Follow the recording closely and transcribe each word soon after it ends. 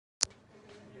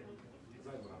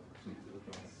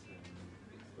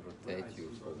irritate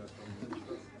you.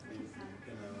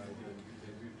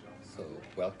 So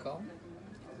welcome.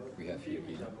 We have here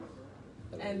Ina.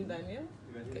 Hello. And Daniel.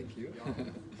 Thank you.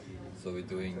 So we're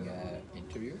doing an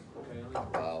interview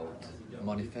about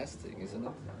manifesting, isn't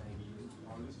it?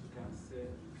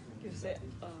 You say,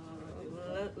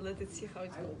 let it see how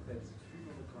it goes.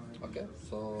 Okay.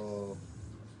 So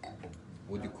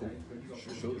would you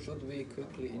should we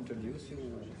quickly introduce you?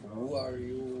 Who are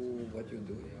you? What you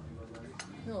do?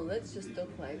 No, let's just talk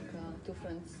like two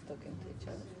friends talking to each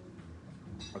other.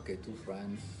 Okay, two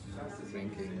friends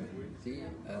drinking tea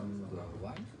and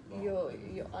wine. Your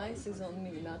eyes is on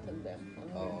me, not on them. On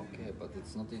me. Oh, okay, but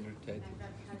it's not irritating.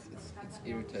 It's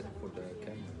irritating for the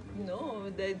camera.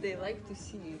 No, they like to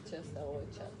see just our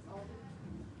chat.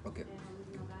 Okay,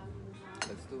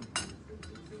 let's do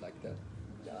like that.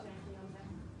 Yeah.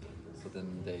 So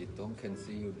then they don't can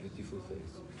see your beautiful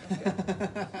face.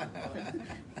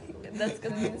 That's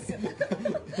convincing.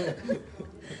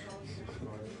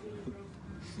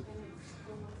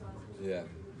 Yeah.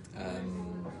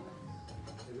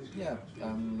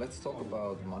 Let's talk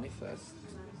about manifest.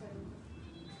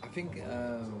 I think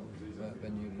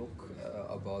when you look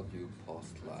about your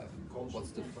past life,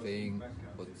 what's the thing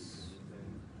what's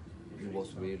you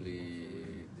was really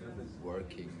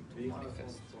working to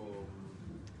manifest?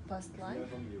 Past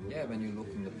life? Yeah, when you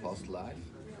look in the past life,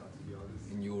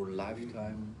 in your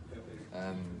lifetime,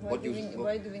 Why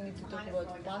do we need to talk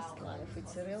about past life?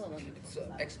 It's irrelevant. It's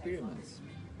experiments.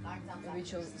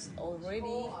 Which was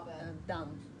already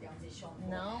done.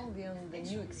 Now we're on the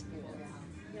new experience.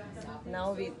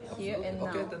 Now we're here and now.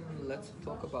 Okay, then let's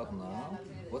talk about now.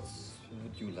 What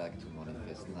would you like to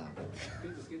manifest now?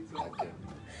 Like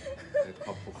a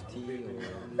cup of tea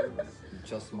or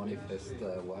just manifest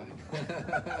wine?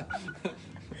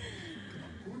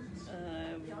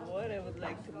 What I would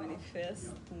like to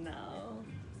manifest now,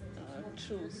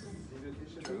 truth.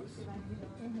 Truth?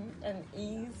 Mm-hmm. And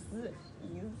easy.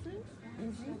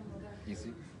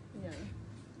 Easy? Yeah.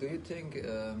 Do you think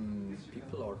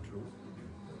people are true?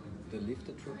 They live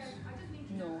the truth?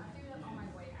 No.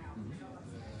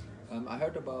 I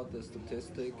heard about the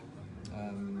statistic.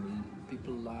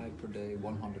 People lie per day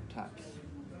 100 times.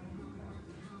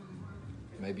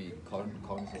 Maybe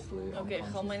consciously. Okay,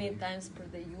 how many times per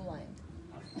day you lie?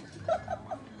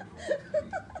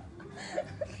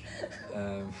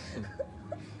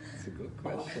 It's a good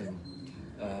question.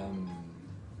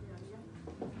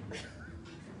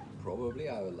 Probably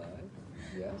I will lie.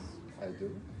 Yes, I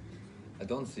do. I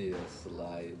don't see it as a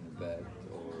lie in a bad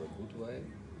or a good way.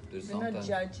 We're not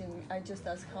judging. I just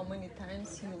ask how many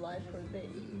times you lie per day.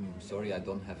 Sorry, I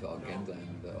don't have an agenda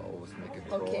and always make a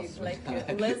cross. Okay, like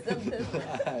less than that.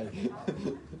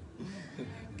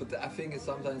 But I think it's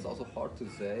sometimes also hard to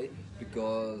say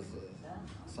because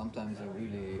sometimes you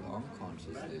really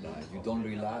unconsciously lie. You don't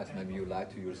realize. Maybe you lie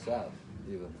to yourself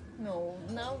even. No,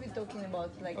 now we're talking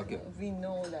about like we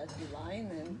know that we lie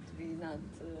and we not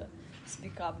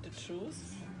speak up the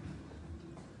truth.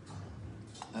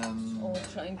 Or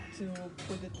trying to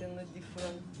put it in a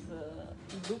different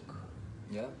look.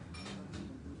 Yeah.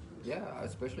 Yeah,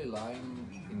 especially lying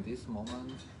in this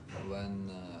moment when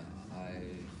I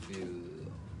feel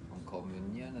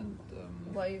inconvenient and...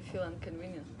 Why you feel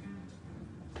inconvenient?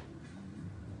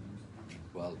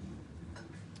 Well,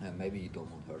 maybe you don't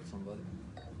want to hurt somebody.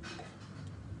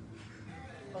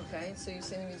 Okay, so you're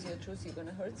saying with your truth you're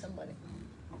gonna hurt somebody?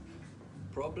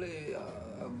 Probably,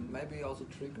 maybe also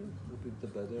trigger would be the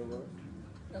better word.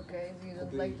 Okay, you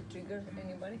don't like to trigger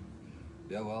anybody?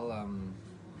 Yeah, well,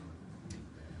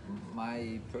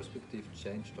 my perspective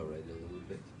changed already a little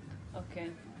bit. Okay,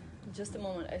 just a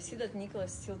moment. I see that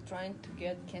Nicholas is still trying to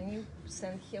get. Can you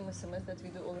send him SMS that we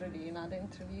do already another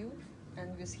interview,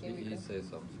 and with him He say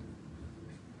something.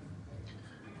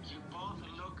 You both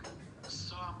look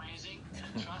so amazing,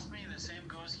 and trust me, the same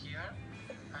goes here.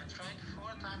 I tried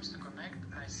 4 times to connect.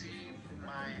 I see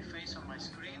my face on my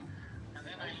screen, and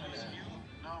then I lose you.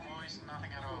 No voice,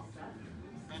 nothing at all.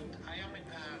 But I am in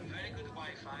very good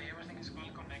Wi-Fi. Everything is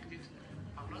well connected.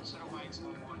 I'm not sure why it's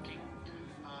not working.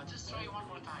 Just try one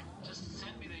more time. Just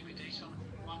send me the invitation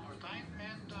one more time,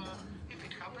 and if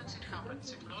it happens, it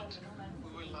happens. If not,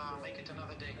 we will make it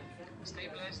another day. Stay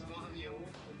blessed, both of you.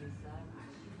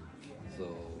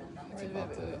 So it's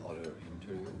about the other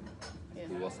interview. Yeah.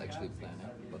 Who was actually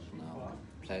planning, but now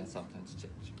plans sometimes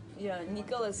change. Yeah,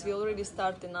 Nicholas, we already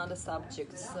start another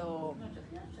subject, so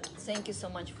thank you so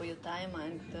much for your time,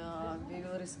 and we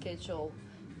will reschedule.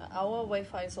 Our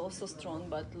Wi-Fi is also strong,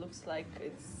 but looks like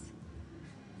it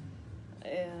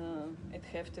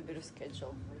have to be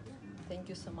rescheduled. Thank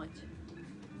you so much.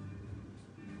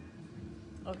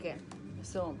 Okay,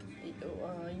 So,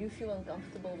 you feel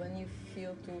uncomfortable when you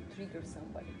feel to trigger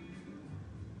somebody.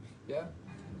 Yeah.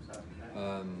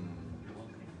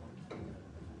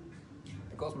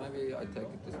 Because maybe I take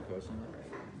it this personal.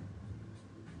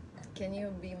 Can you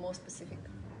be more specific?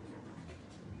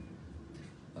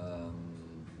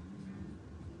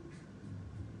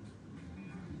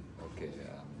 Okay.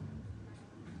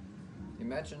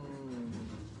 Imagine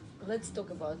Let's talk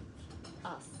about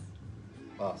us.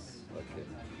 us. Okay.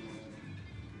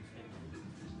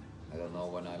 I don't know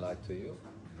when I lied to you.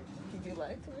 Did you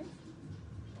lie to me?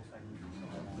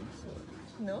 I don't think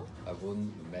so. No? I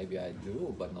wouldn't. Maybe I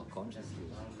do, but not consciously.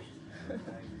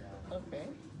 Okay.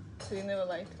 So you never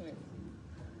lied to me.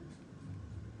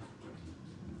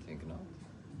 Think not.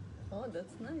 Oh,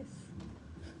 that's nice.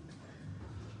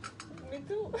 Me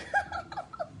too.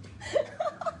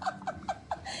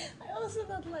 I also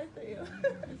not lie to you.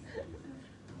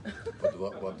 But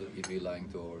what if we're lying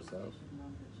to ourselves?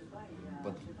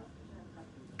 But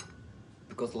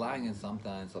because lying is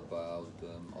sometimes about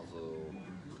also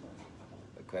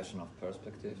a question of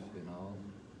perspective, you know,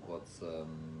 what's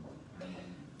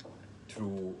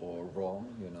true or wrong,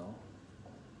 you know.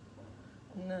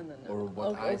 No. Or what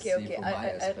okay, I okay, see okay. from my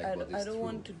aspect, what I is don't true.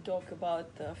 want to talk about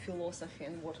philosophy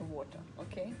and water.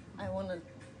 Okay, I wanna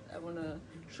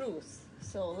truth.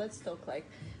 So let's talk like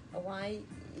why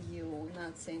you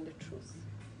not saying the truth.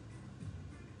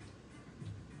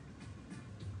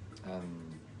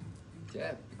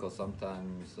 Yeah, because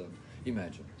sometimes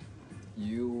imagine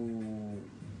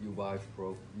your wife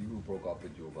broke up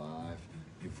with your wife,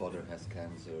 your father has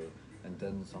cancer, and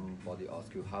then somebody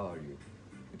asks you how are you.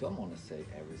 You don't want to say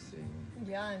everything.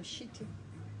 Yeah, I'm shitty.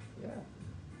 Yeah.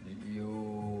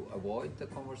 You avoid the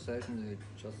conversation.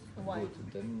 It's just Why? good.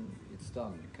 Then it's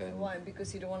done. You can. Why?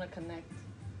 Because you don't want to connect.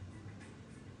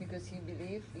 Because you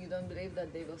don't believe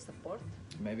that they will support.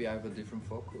 Maybe I have a different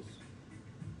focus.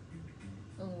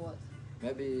 On what?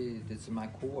 Maybe it's my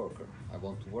coworker. I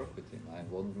want to work with him. I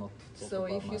want not talk So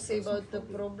about if my you say personal about the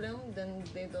problem. problem, then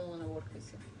they don't want to work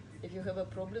with you. If you have a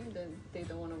problem, then they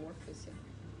don't want to work with you.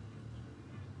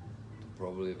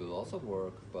 Probably will also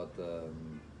work, but the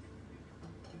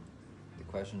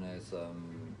question is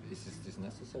this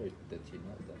necessary that he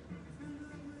knows that?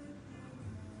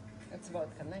 It's about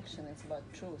connection, it's about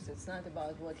truth. It's not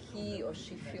about what he or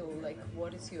she feel like.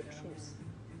 What is your truth?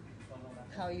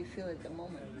 How you feel at the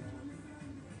moment.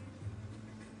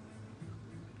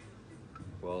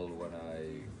 Well, when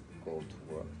I go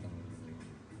to work, then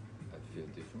I feel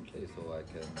differently, so I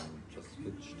can just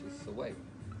switch this away.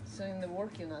 So in the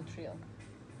work, you're not real.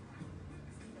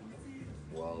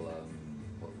 Well,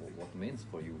 what means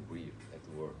for you real at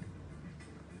work?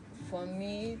 For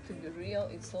me to be real,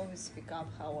 it's always speak up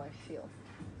how I feel.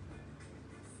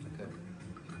 Okay.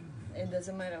 It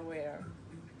doesn't matter where,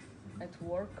 at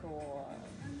work or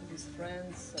with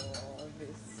friends or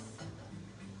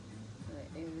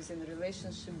within a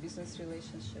relationship, business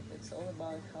relationship. It's all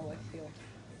about how I feel.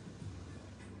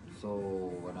 So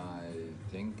when I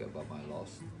think about my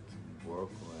last work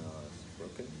when I was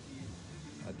working,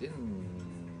 I didn't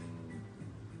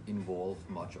involve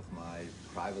much of my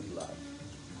private life.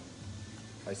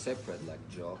 I separate like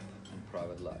job and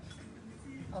private life.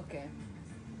 Okay.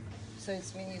 So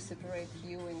it's mean you separate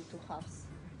you into halves.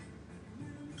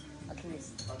 At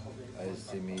least. I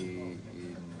see me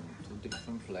in two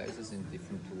different places in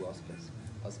different two aspects.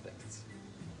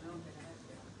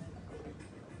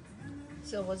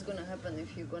 So what's gonna happen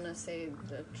if you're gonna say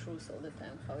the truth all the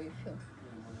time? How you feel?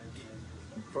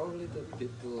 Probably the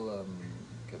people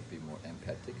can be more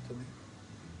empathic to me.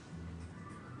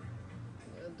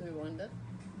 Do you want that?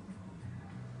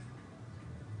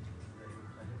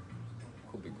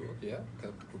 Could be good, yeah.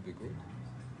 Could be good.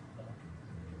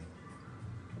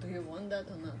 Do you want that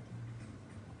or not?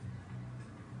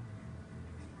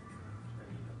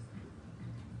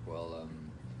 Well,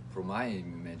 from my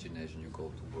imagination, you go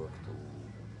to work to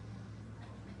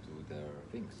do their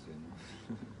things, you know.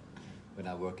 When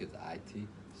I work at IT,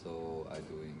 so I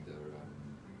doing the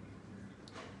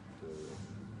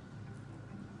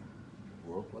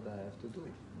work what I have to do, you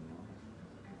know.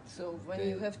 So when They-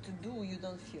 you have to do, you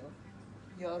don't feel.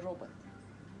 You're a robot.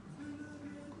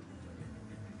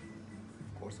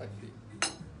 Of course, I feel.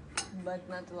 But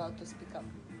not allowed to speak up.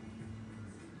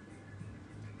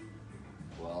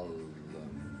 Well,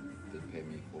 they pay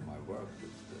me for my work.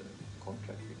 It's the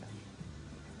contract we have.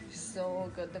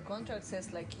 So the contract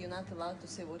says like you're not allowed to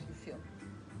say what you feel.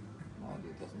 No,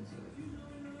 it doesn't say.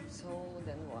 So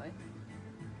then why?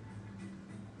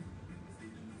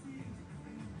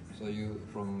 So you,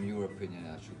 from your opinion,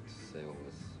 I should say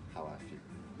always how I feel.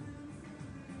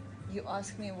 You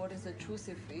ask me what is the truth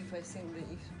if I think that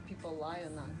if people lie or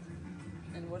not,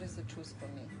 and what is the truth for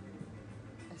me?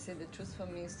 I say the truth for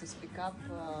me is to speak up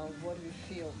what we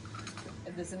feel.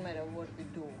 It doesn't matter what we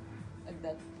do at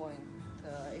that point.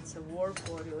 It's a work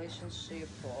or relationship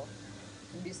or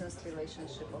business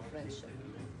relationship or friendship.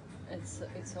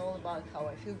 It's all about how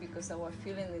I feel, because our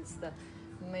feeling is the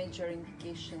major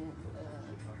indication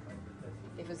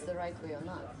if it's the right way or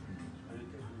not.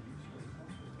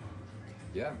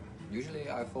 Yeah, usually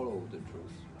I follow the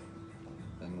truth,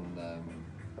 and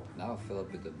now I feel a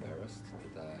bit embarrassed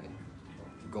that I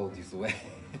go this way.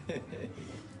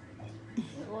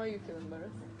 Why you feel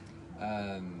embarrassed?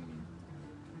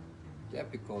 Yeah,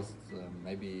 because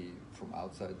maybe from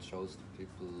outside shows to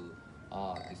people,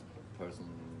 this person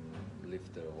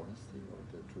lived their honesty or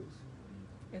their truth.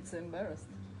 It's embarrassed,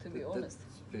 to be That- honest.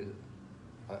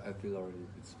 I feel already a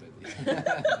bit sweaty.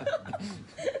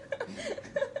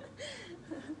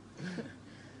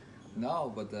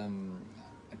 No, but I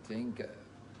think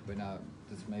when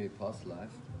this maybe past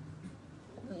life.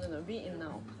 No, be in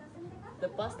now. The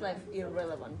past life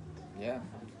irrelevant. Yeah.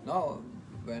 No,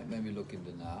 when we look in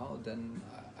the now, then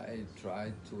I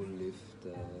try to live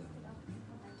the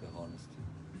honesty.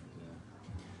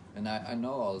 Yeah. And I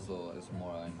know also as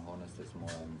more I'm honest, as more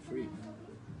I'm free.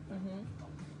 Mm-hmm.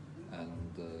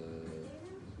 And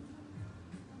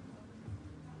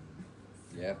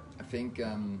yeah, I think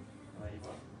the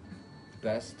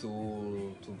best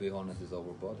tool to be honest is our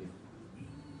body.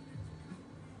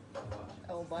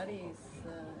 Our body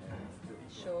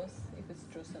shows if it's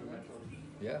truth or not.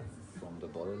 Yeah, from the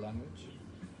body language.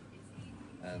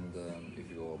 And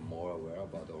if you're more aware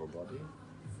about our body,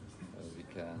 we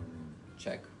can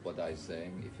check what I'm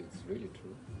saying if it's really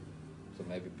true. So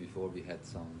maybe before we had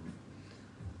some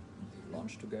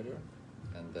lunch together,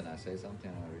 and then I say something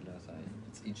and I realize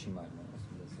it's itching my nose,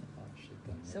 and I say, oh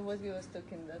shit. So what we was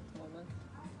talking in that moment?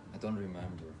 I don't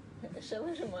remember. Shall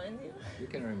I remind you? You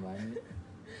can remind me.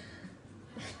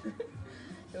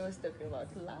 We was talking about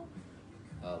love.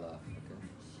 Oh, love, okay.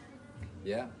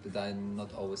 Yeah, did I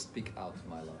not always speak out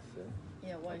my love? Yeah,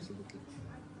 Yeah, why? absolutely.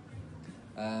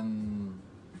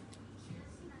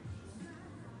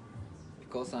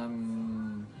 Because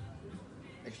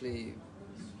actually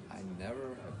I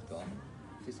never have done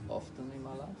this often in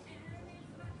my life,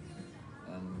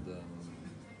 and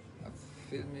I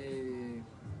feel me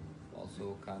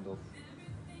also kind of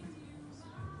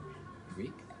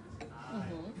weak.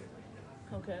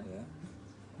 Mm-hmm. Okay. Yeah,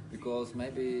 because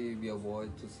maybe we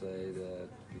avoid to say that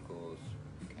because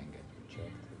we can get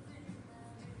rejected,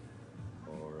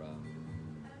 or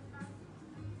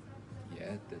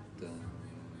yeah, that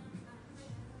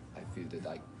I feel that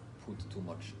I put too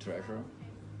much treasure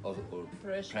or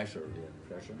Pressure.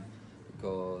 pressure,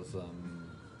 because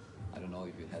I don't know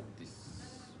if you had this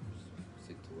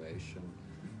situation,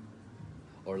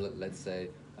 or let's say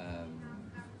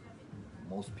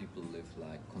most people live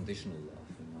like conditional love,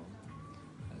 you know,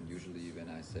 and usually when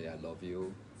I say I love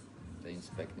you, they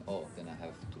expect, oh, then I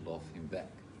have to love him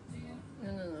back, you know.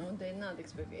 No, they're not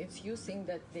expecting. It's you think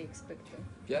that they expect you.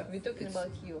 Yeah, We're talking it's-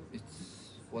 about you.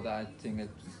 It's what I think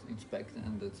it's expected,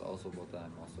 and it's also what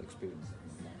I'm also experiencing.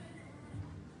 You know?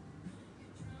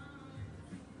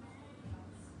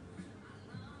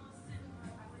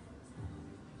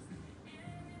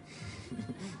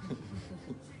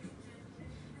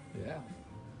 Yeah,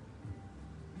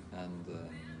 and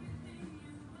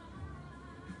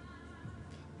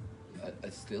I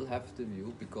still have the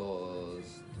view, because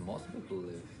most people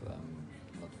live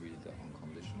not really the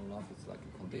unconditional love. It's like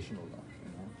a conditional love,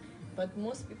 you know. But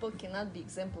most people cannot be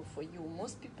example for you.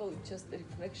 Most people just a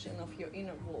reflection of your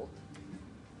inner world.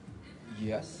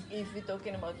 Yes. If we're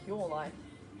talking about your life,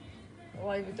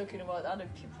 why are we talking about other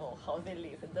people, how they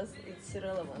live? It's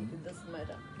irrelevant. It doesn't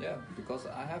matter. Yeah, because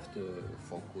I have to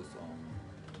focus on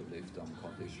to live the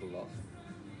unconditional love.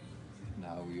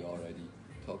 Now we already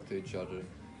talk to each other.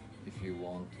 If you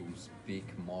want to speak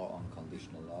more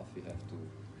unconditional love, you have to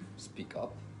speak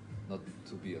up, not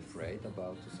to be afraid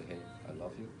about to say, hey, I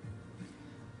love you.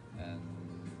 And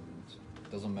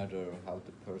it doesn't matter how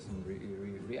the person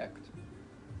react.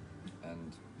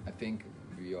 And I think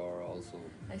we are also,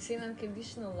 I think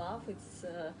unconditional love. It's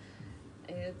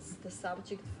the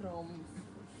subject from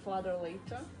Father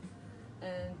Later,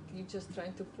 and you just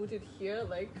trying to put it here.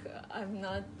 Like I'm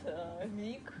not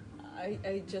weak.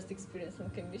 I just experience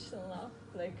unconditional love.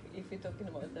 Like if you're talking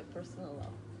about the personal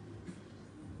love,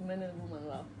 man and woman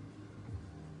love.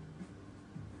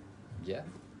 yeah,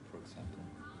 for example.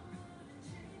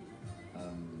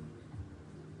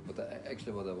 But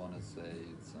actually what I want to say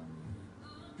is,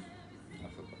 I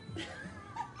forgot.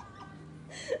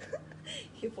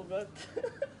 He forgot.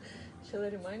 Shall I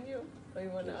remind you? Or you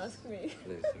want to ask me?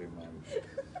 Please remind me.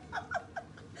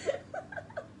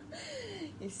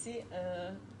 You see,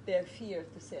 they fear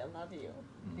to say I love you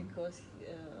because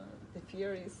the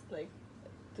fear is like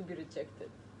to be rejected.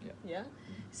 Yeah. Yeah?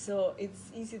 So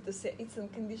it's easy to say it's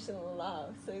unconditional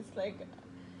love. So it's like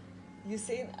you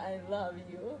saying I love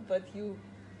you, but you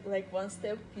like one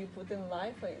step you put in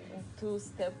life and two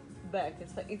step back.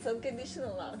 It's like it's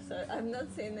unconditional love. So I'm not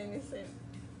saying anything.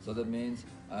 So that means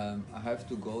I have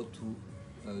to go to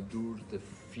do the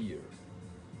fear.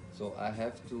 So I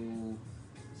have to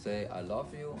say I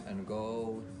love you and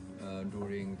go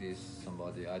during this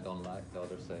somebody I don't like, the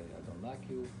other say I don't like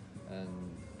you, and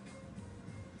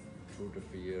through the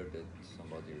fear that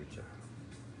somebody rejected.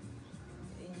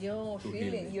 Your To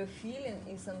heal me. your feeling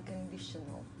is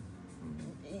unconditional.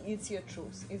 It's your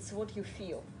truth. It's what you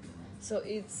feel. So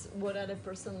it's what other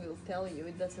person will tell you.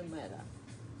 It doesn't matter.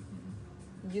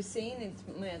 You're saying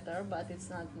it matter, but it's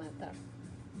not matter.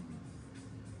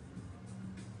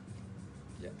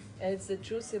 Yeah. It's the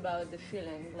truth about the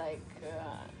feeling. Like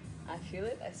I feel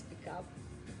it, I speak up.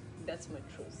 That's my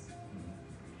truth.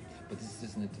 But this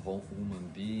isn't it whole human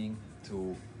being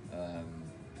to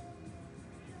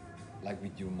like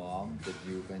with your mom that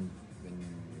you when you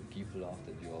give love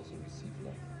that you also receive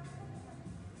love.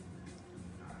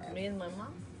 Me and my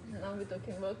mom. Now we're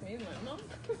talking about me and my mom,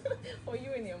 or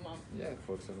you and your mom. Yeah,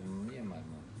 for example, me and my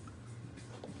mom.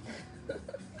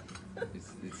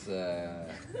 It's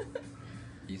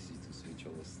easy to switch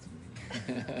over to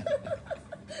me.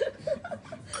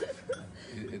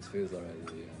 It feels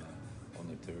already on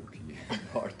the therapy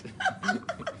part.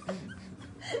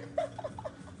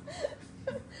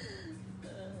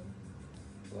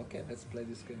 Okay, let's play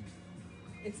this game.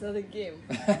 It's not a game.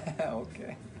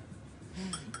 Okay.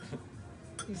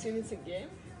 You think it's a game?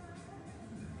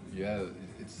 Yeah,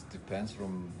 it depends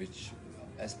from which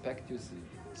aspect you see.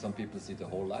 Some people see the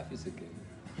whole life is a game.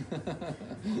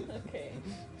 Okay.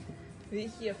 We're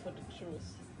here for the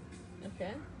truth.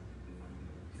 Okay?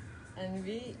 And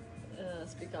we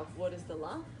speak up what is the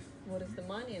love, what is the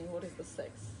money, and what is the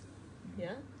sex.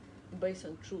 Yeah? Based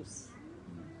on truth.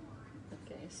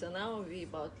 Okay, so now we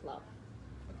about love.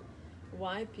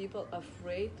 Why people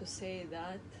afraid to say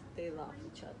that they love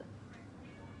each other?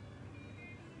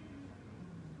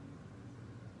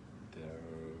 There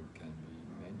can be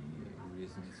many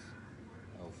reasons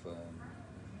of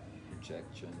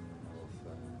rejection,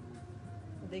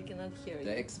 of They cannot hear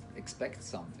they you. expect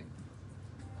something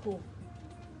Who?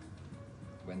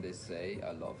 when they say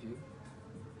I love you.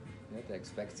 Yeah, they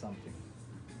expect something.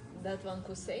 That one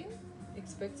who say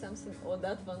expect something, or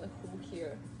that one who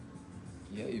hear?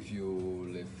 Yeah, if you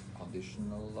live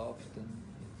conditional love, then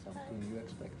it's up to you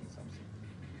expecting something.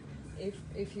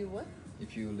 If you what?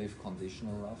 If you live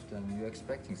conditional love, then you're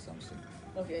expecting something.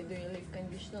 Okay, do you live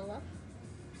conditional love?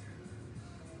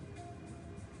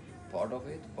 Part of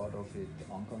it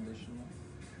unconditional.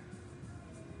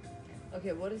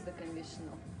 Okay, what is the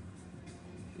conditional?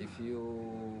 If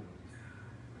you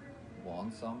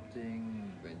want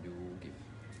something when you give,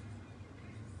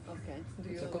 Okay, do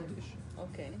it's you? a condition.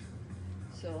 Okay,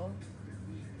 so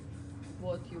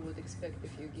what you would expect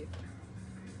if you give?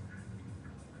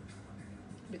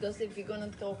 Because if you're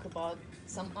gonna talk about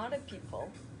some other people,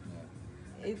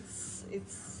 Yeah. it's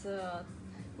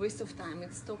waste of time.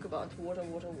 It's talk about water.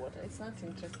 It's not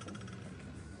interesting.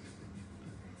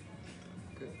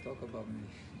 Okay, talk about me.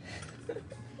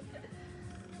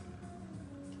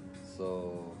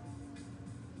 So,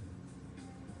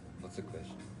 what's the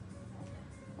question?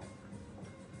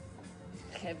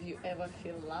 Have you ever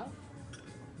feel love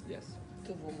Yes,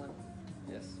 to woman?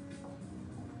 yes.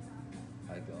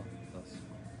 I do. That's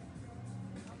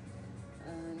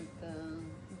And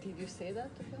did you say that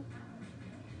to him?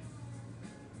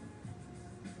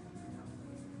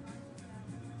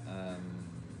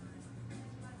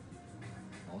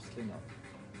 mostly not,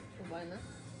 Why not?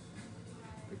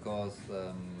 because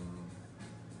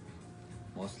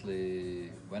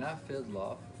mostly when I felt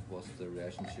love was the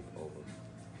relationship over.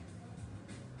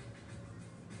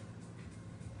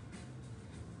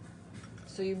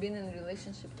 So you've been in a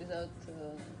relationship without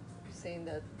saying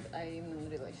that I am in a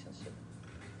relationship.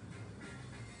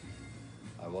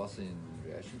 I was in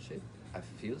relationship. I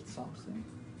felt something,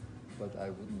 but I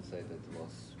wouldn't say that it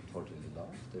was totally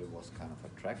love. There was kind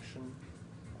of attraction,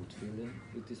 good feeling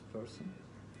with this person.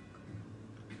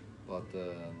 But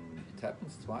it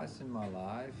happens twice in my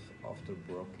life after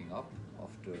breaking up,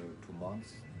 after 2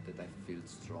 months, that I feel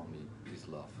strongly this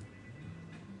love.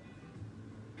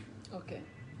 Okay.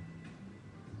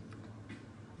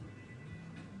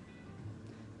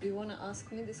 Do you want to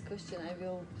ask me this question? I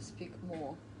will speak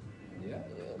more. Yeah.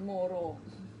 More raw.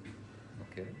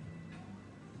 Okay.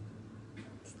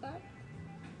 Start.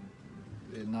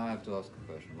 Now I have to ask a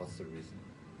question. What's the reason?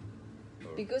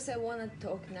 Or- Because I want to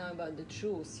talk now about the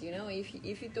truth. You know, if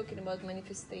you're talking about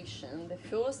manifestation, the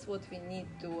first what we need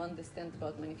to understand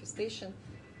about manifestation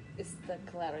is the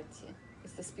clarity.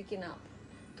 It's the speaking up.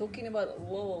 Talking about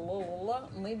la,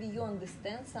 maybe you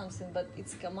understand something, but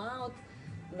it's come out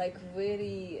like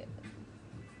very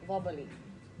wobbly.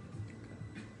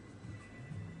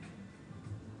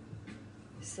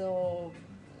 So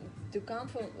to come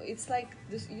from, it's like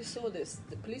this, you saw this.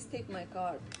 Please take my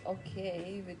card.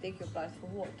 Okay, we take your card for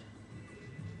what?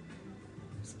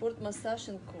 Sport massage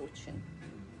and coaching.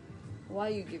 Why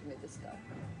you give me this card?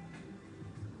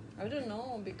 I don't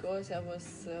know, because I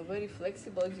was very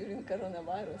flexible during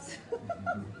coronavirus.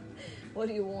 What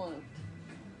do you want?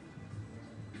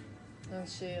 And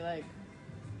she like,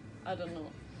 I don't know.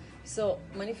 So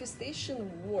manifestation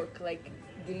work, like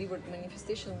delivered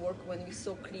manifestation work when we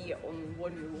so clear on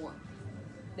what we want.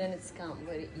 Then it's come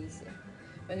very easy.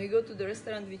 When we go to the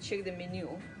restaurant, we check the menu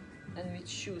and we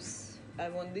choose, I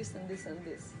want this and this and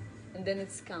this. And then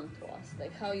it's come to us,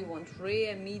 like how you want,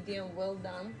 rare, medium, well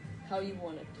done, how you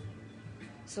want it.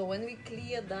 So when we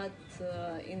clear that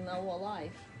in our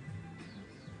life,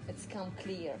 it's come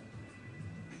clear.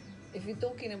 If we're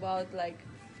talking about like,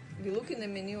 we look in the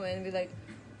menu and we like,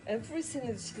 everything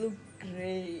is look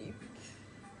great.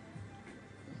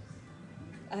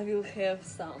 I will have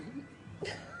some.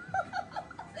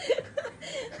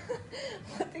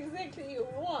 What exactly you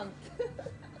want?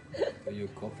 Do you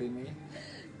copy me?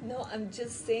 No, I'm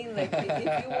just saying like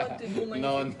if you want to do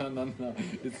No.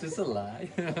 It's just a lie.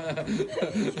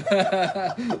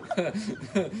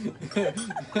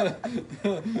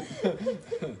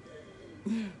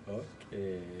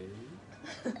 Okay.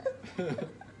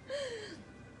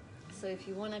 So if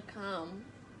you want to come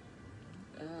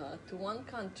to one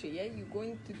country, yeah, you're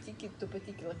going to ticket to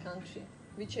particular country.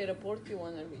 Which airport you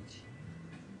want to reach?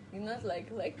 You're not like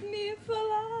me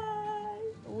fly.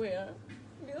 Where?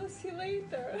 We'll see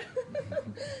later.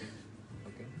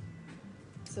 Okay.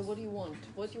 So what do you want?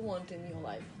 What do you want in your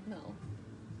life now?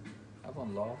 I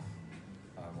want love.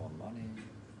 I want money.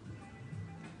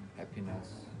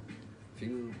 Happiness.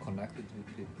 Feel connected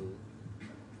with people.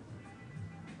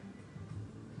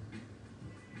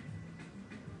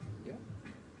 Yeah.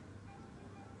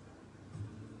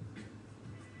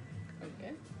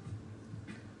 Okay.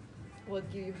 What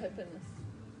give you happiness?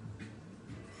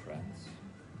 Friends.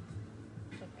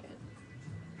 Okay.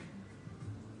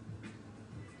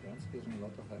 Friends gives me a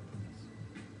lot of happiness.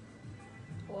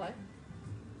 Why?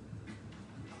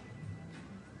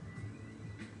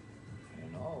 You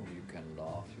know, you can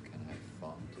laugh, you can have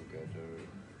fun together,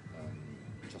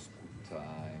 just good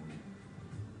time.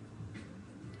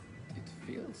 It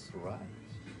feels right.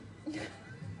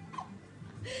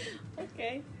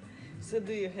 Okay. So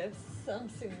do you have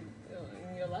something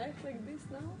in your life like this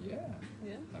now? Yeah.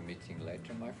 Yeah? I'm meeting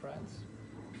later my friends.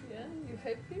 Yeah? You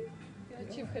happy? You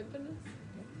achieve happiness?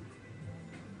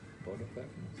 Part of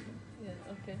happiness. Yeah.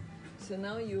 Yeah, okay. So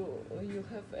now you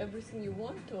have everything you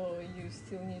want, or you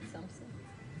still need something?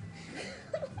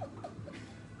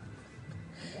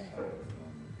 Yeah,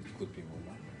 it could be more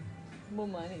money. More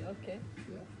money, okay.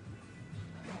 Yeah.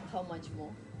 How much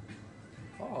more?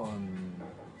 Oh,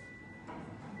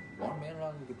 1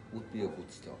 million would be a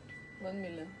good start. 1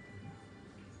 million.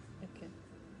 Okay.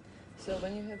 So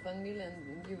when you have 1 million,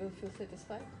 you will feel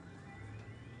satisfied?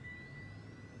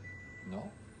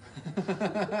 No?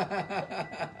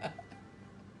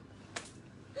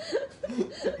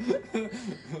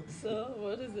 So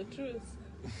what is the truth?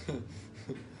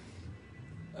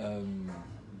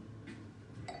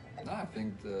 No, I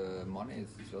think the money is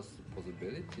just a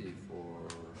possibility for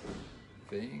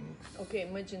things. Okay,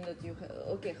 imagine that you have,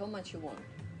 okay, how much you want?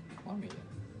 1 million.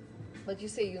 But you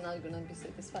say you're not gonna be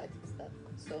satisfied with that.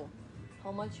 So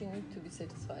how much you need to be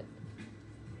satisfied?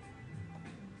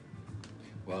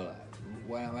 Well,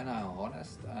 when I'm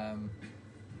honest,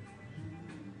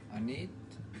 I need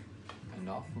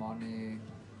enough money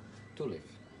to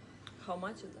live. How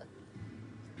much is that?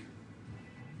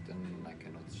 Then I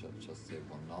cannot just say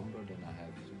one number. Then I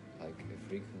have like a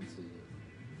frequency,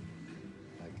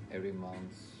 like every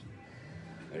month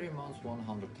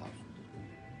 100,000.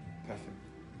 Perfect.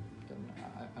 Then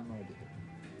I'm already happy.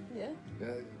 Yeah?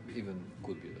 Yeah, even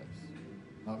could be less.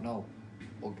 No.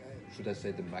 Okay, should I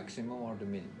say the maximum or the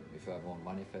minimum? If I want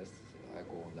manifest, I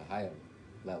go on the higher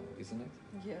level, isn't it?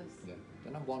 Yes. Yeah.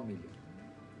 Then I'm 1 million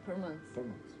Per month. per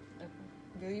month. Okay.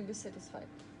 Will you be satisfied?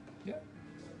 Yeah.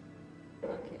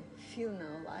 Okay. Feel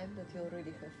now life that you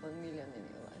already have 1 million in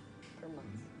your life per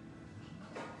month.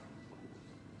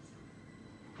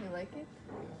 You like it?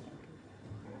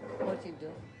 What you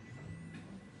do?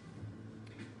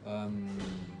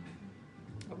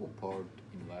 I will part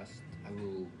invest. I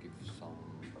will give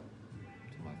some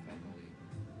to my family.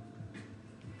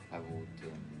 I would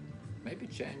maybe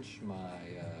change my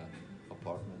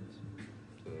apartment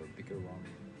to a bigger one.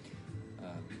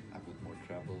 I would more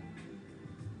travel.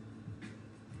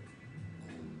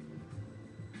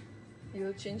 You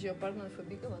will change your apartment for a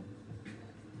bigger one?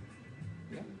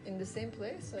 Yeah, In the same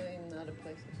place or in other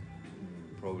places?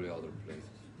 probably other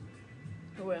places.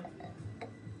 Where?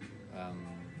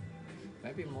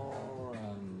 Maybe more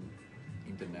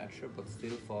in the nature, but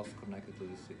still fast connected to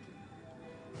the city.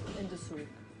 In the Zurich.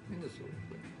 In the Zurich.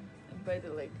 By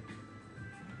the lake.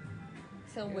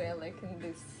 Somewhere like in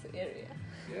this area.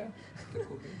 Yeah, that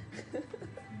could be.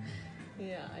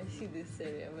 Yeah, I see this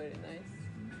area, very nice.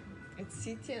 It's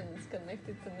city and it's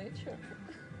connected to nature.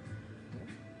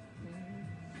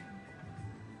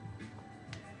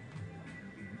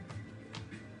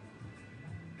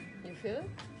 You feel it?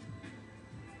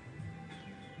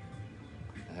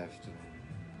 I have to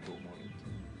go more into.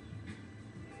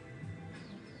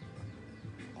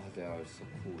 Oh, they are so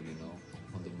cool, you know.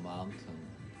 On the mountain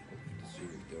of the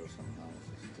Zurich, there are some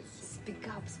houses. That's so Speak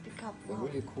cool. up, speak up. They're Wow.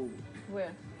 really cool.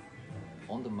 Where?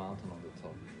 On the mountain, on the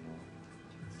top, you know.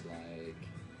 It's like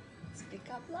Speak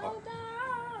up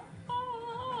louder.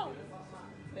 Oh.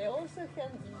 They also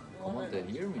can. come on, they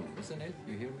hear me, isn't it?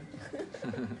 You hear me?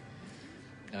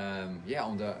 Yeah,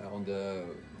 on the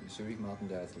Zurich mountain,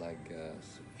 there's like a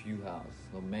few houses,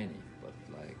 not many, but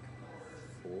like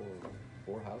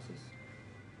four houses,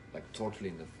 like totally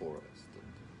in the forest,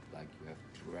 and like you have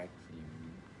directly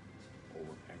view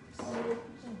over everything.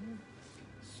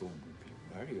 So would be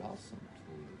very awesome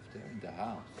to live there in the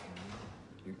house.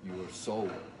 You are so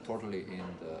totally in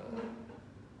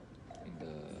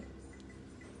the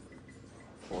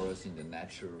forest, in the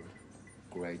nature,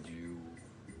 great view,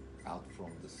 out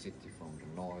from the city, from the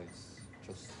noise,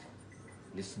 just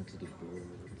listen to the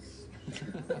birds.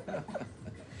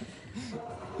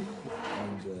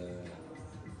 And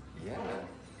yeah,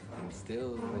 and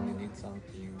still when you need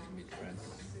something to meet friends,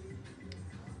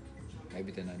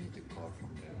 maybe then I need a car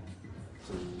from there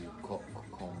to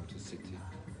come to city.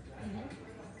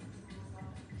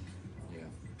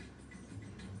 Yeah.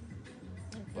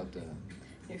 But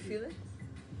You feel it?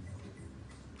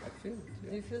 I feel it, Do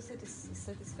yeah. you feel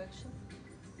satisfaction?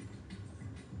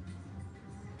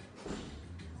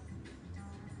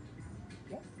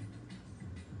 Yeah.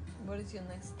 What is your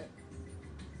next step?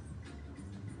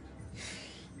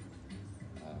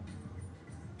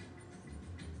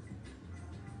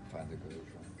 Find a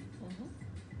girlfriend.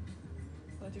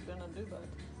 What you gonna do about it?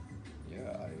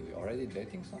 Yeah, I already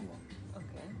dating someone.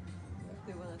 Okay. Yeah.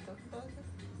 Do you wanna talk about it?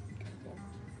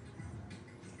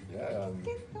 Yeah.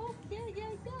 Can talk, yeah,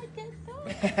 can talk.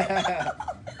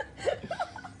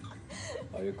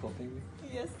 Are you copying me?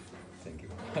 Yes. Thank you.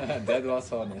 That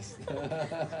was honest.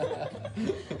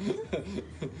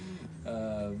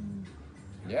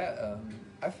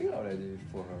 I feel already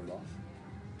for her love.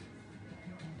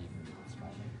 Even if it's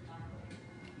smiling.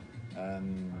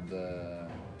 And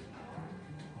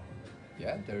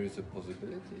yeah, there is a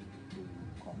possibility to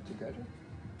come together.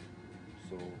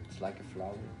 So it's like a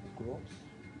flower who grows.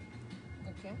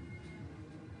 Okay.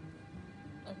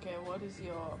 Okay, what is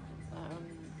your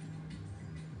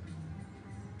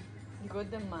you got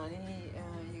the money,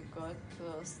 you got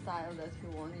style that you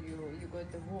want, you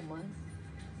got the woman.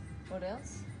 What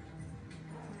else?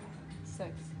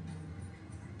 Sex.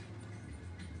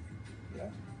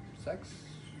 Yeah, sex.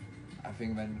 I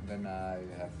think when I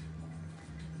have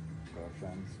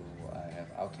girlfriend, so I have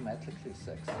automatically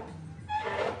sex.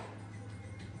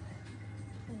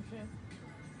 Okay.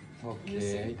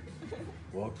 Okay.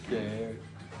 Okay.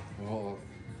 Oh,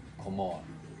 come on.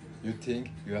 You think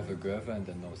you have a girlfriend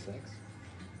and no sex?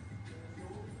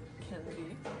 Can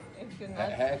be. If you're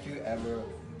not, Have you ever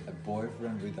a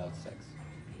boyfriend without sex?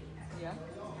 yeah.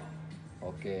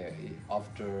 Okay,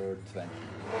 after 20.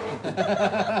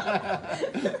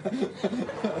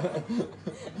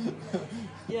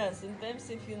 Yeah, sometimes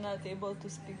if you're not able to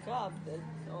speak up, that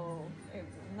or if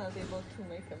not able to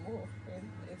make a move,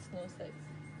 it's no sex.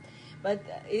 But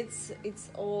it's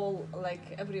all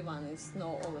like everyone is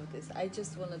know all of this. I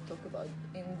just want to talk about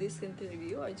in this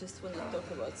interview. I just want to talk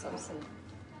about something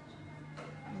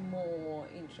more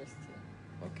interesting.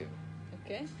 Okay.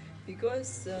 Okay,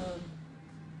 because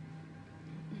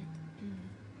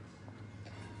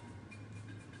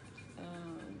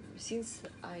since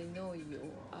I know you,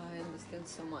 I understand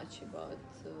so much about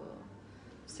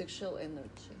sexual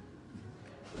energy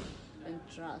and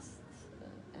trust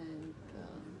and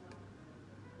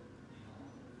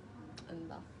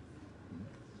love.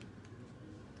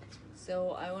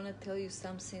 So I want to tell you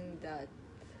something that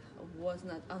was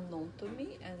not unknown to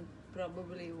me and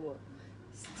probably was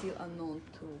still unknown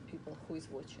to people who is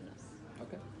watching us.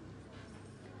 Okay.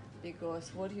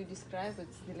 Because what you describe is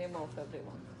the dilemma of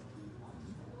everyone.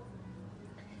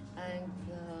 And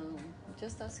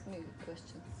just ask me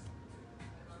questions.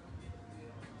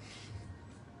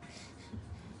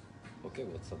 Okay,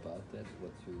 what's about that?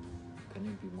 Can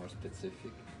you be more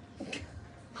specific?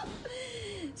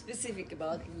 Specific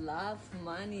about love,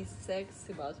 money, sex,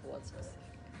 about what specific?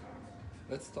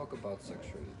 Let's talk about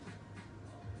sexuality.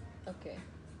 Okay.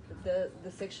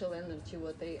 The sexual energy,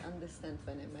 what I understand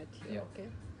when I met you, Yeah. okay?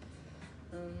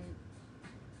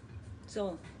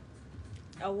 So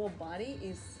our body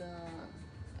is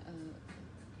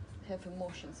have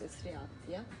emotions, it's react,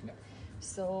 yeah? Yeah.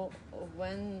 So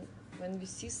when we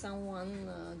see someone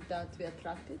that we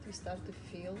attracted, we start to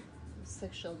feel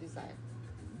sexual desire,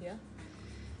 yeah?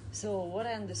 So what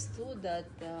I understood that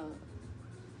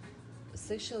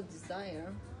sexual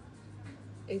desire,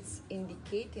 it's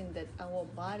indicating that our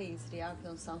body is reacting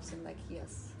on something like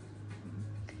yes.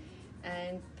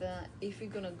 And if we're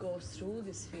gonna go through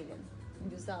this feeling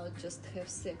without just have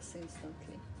sex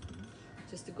instantly,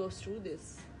 just to go through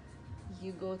this,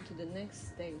 you go to the next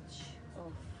stage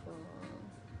of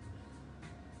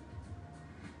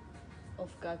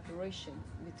cooperation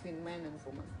between man and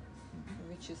woman,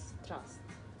 which is trust.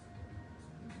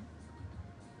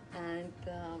 And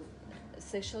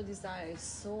sexual desire is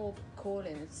so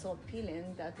calling, it's so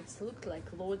appealing that it's looked like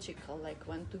logical, like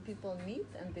when two people meet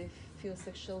and they feel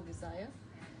sexual desire,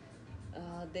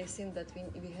 they think that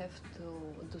we have to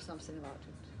do something about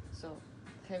it. So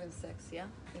having sex, yeah,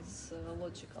 it's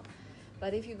logical.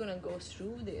 But if you're gonna go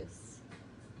through this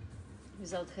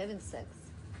without having sex,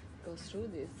 go through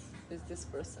this with this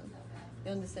person,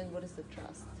 you understand what is the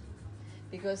trust.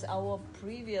 Because our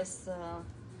previous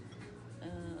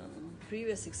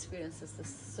experiences, the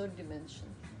third dimension,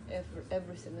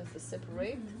 everything is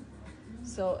separate.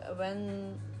 So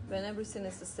when everything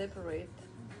is separate,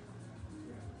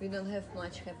 we don't have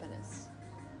much happiness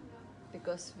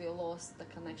because we lost the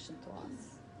connection to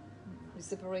us. We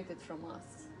separated from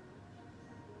us.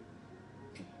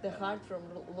 The heart from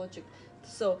logic.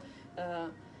 So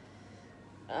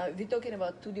we're talking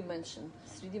about 2 dimensions,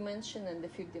 3 dimension and the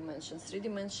 5th dimension. 3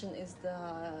 dimension is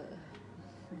the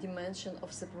dimension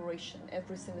of separation.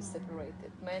 Everything is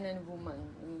separated. Man and woman,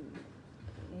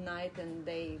 night and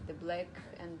day, the black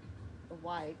and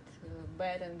white,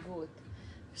 bad and good,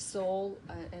 soul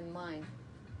and mind.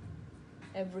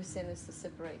 Everything is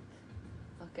separate.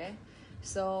 Okay?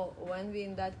 So when we're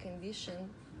in that condition,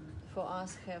 for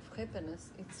us have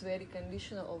happiness, it's very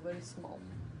conditional or very small.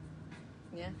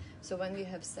 Yeah. So when we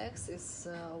have sex, it's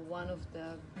one of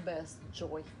the best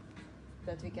joy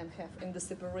that we can have in the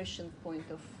separation point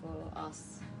of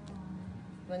us.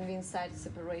 When we inside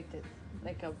separated,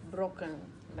 like a broken,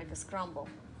 like a scramble.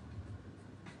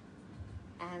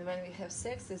 And when we have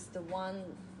sex, it's the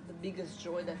biggest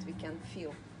joy that we can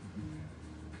feel.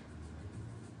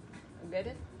 Get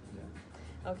it?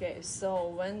 Yeah. Okay, so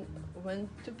when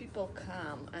 2 people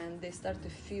come and they start to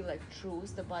feel like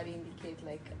truth, the body indicate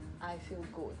like, I feel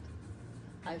good,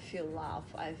 I feel love,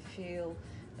 I feel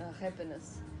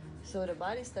happiness. So the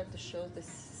body start to show the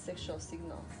sexual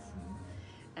signals.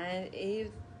 And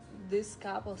if this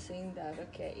couple saying that,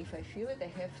 okay, if I feel it, I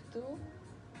have to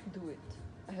do it.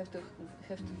 I have to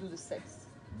do the sex.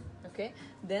 Okay?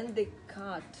 Then they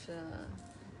cut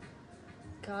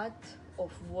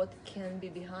of what can be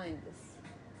behind this.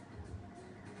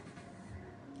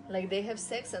 Like they have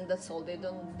sex and that's all. They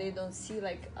don't see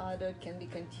like other can be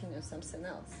continuous, something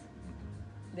else.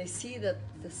 They see that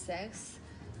the sex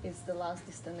is the last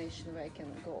destination where I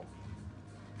can go.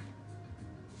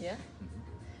 Yeah?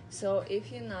 So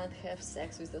if you not have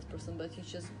sex with that person, but you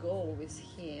just go with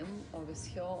him or with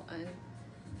her and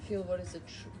feel what is the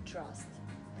trust.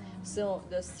 So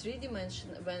the 3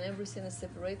 dimension, when everything is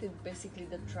separated, basically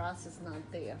the trust is not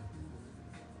there.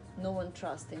 No one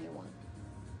trusts anyone.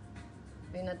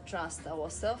 We not trust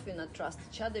ourselves, we not trust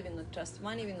each other, we not trust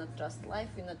money, we not trust life,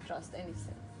 we not trust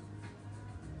anything.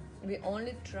 We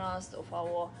only trust of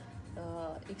our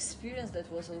experience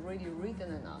that was already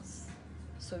written in us.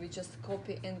 So we just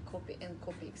copy and copy and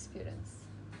copy experience.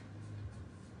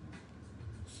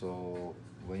 So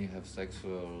when you have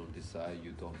sexual desire,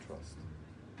 you don't trust.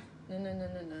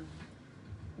 No.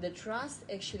 The trust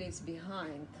actually is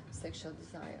behind sexual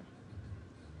desire.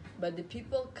 But the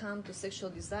people come to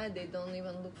sexual desire, they don't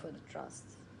even look for the trust.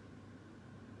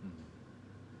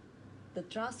 The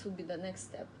trust would be the next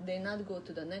step. They not go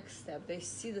to the next step. They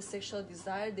see the sexual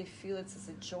desire, they feel it as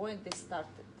a joy, and they start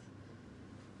it.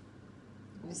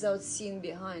 Without seeing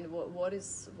behind what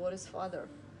is father.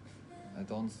 I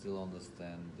don't still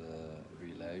understand the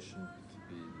relation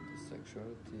between the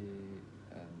sexuality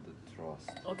and the trust.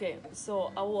 Okay,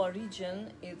 so our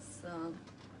origin is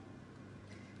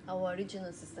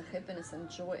the happiness and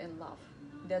joy and love.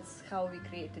 That's how we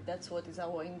create it. That's what is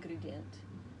our ingredient.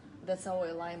 That's our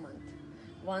alignment.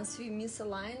 Once we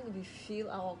misalign, we feel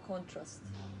our contrast.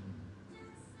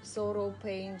 Sorrow,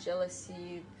 pain,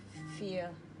 jealousy, fear.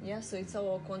 Yeah, so it's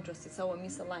our contrast, it's our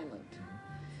misalignment.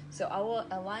 So our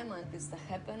alignment is the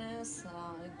happiness,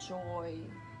 joy,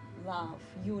 love,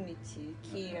 unity,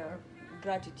 care,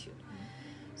 gratitude.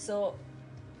 So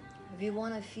we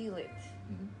want to feel it.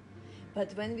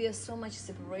 But when we are so much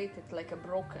separated, like a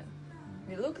broken,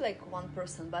 we look like one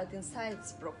person, but inside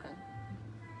it's broken.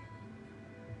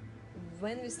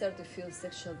 When we start to feel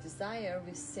sexual desire,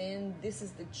 we're saying this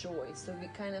is the joy. So we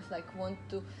kind of like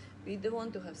we don't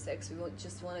want to have sex, we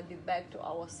just want to be back to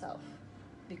ourselves.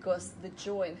 Because the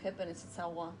joy and happiness, it's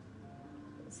our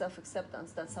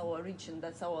self-acceptance, that's our origin,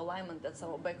 that's our alignment, that's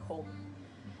our back home.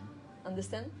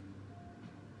 Understand?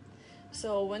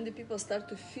 So when the people start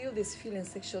to feel this feeling,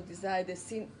 sexual desire, they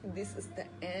see this is the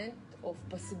end of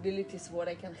possibilities, what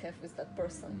I can have with that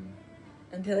person.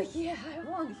 And they're like, yeah, I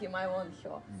want him, I want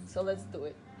her. So let's do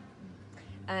it.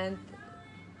 And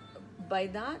by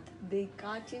that, they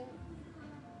cutting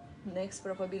next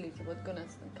probability, what's gonna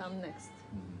come next.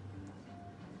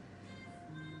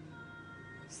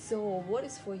 So what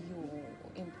is for you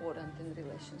important in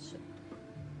relationship?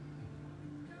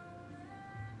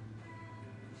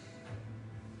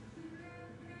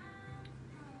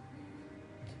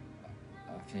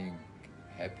 I think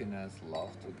happiness,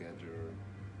 love together,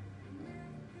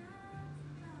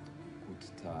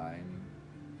 good time.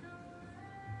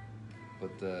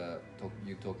 But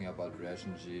you talking about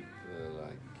relationship,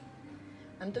 like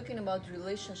I'm talking about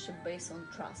relationship based on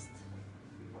trust.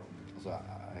 so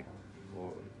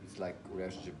or it's like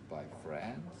relationship by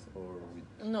friends or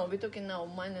with No, we're talking now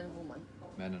man and woman.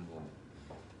 man and woman.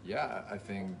 Yeah, I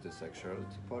think the sexuality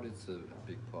part is a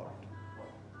big part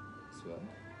as well.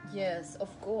 Yes, of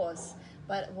course.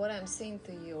 But what I'm saying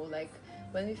to you, like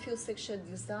when we feel sexual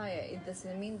desire, it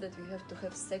doesn't mean that we have to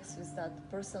have sex with that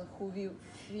person who we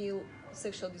feel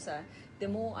sexual desire. The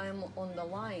more I'm on the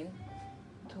line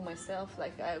to myself,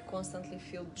 like I constantly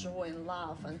feel joy and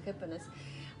love and happiness.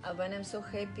 When I'm so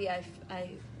happy, I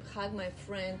hug my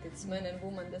friend, it's man and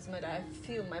woman, doesn't matter. I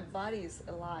feel my body is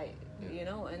alive, you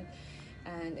know,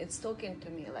 and it's talking to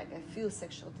me, like I feel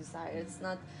sexual desire. It's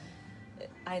not,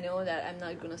 I know that I'm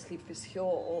not gonna sleep with her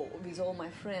or with all my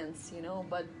friends, you know,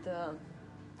 but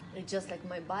it's just like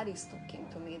my body's talking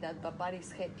to me, that my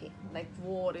body's happy. Like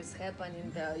war is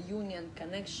happening, the union,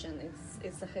 connection,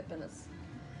 it's a happiness.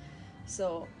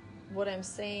 So what I'm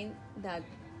saying that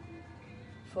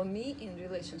for me in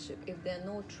relationship, if there's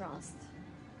no trust,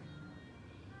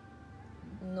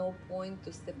 no point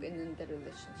to step in the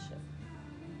relationship.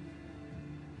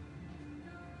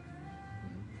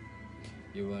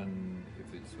 Even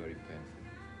if it's very painful.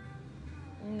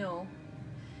 No,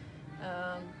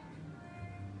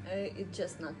 it's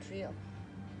just not real.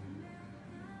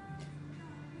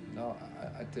 No,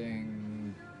 I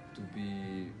think to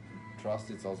be trust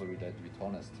is also related with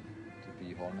honesty. To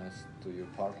be honest to your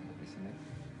partner, isn't it?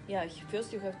 Yeah,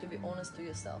 first you have to be honest to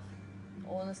yourself.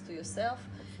 Honest to yourself.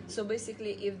 So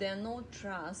basically, if there's no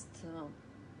trust,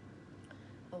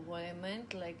 what I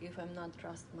meant, like if I'm not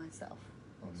trust myself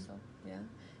also, yeah?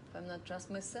 If I'm not trust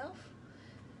myself,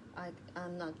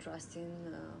 I'm not trusting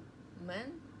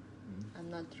men, I'm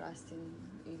not trusting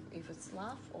if it's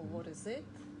love or what is it,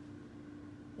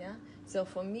 yeah? So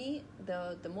for me,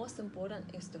 the most important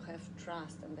is to have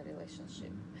trust in the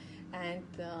relationship. And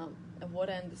what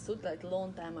I understood, like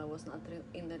long time I was not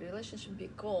in the relationship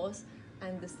because I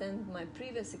understand my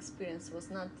previous experience was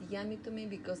not yummy to me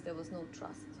because there was no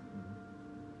trust.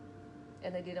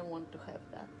 And I didn't want to have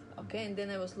that, okay? And then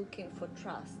I was looking for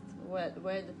trust, where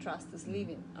the trust is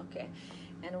living, okay?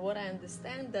 And what I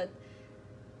understand that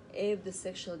if the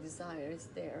sexual desire is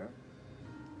there,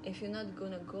 if you're not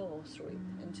gonna go through it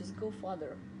and just go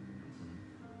further,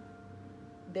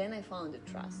 then I found the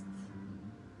trust.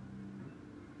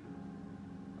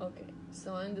 Okay,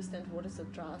 so I understand what is a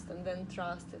trust, and then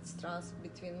trust, it's trust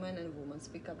between man and woman,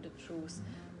 speak up the truth,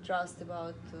 trust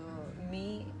about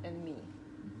me and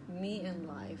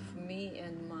life, me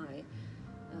and my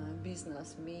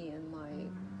business, me and my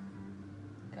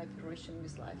cooperation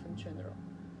with life in general.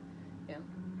 Yeah,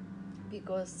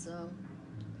 because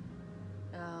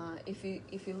if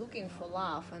you're looking for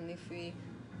love, and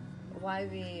why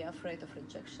we afraid of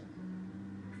rejection?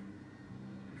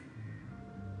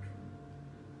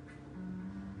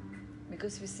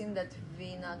 Because we think that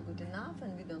we're not good enough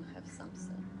and we don't have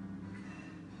something.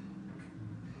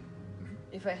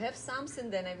 If I have something,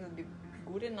 then I will be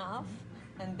good enough,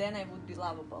 and then I would be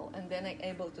lovable, and then I'm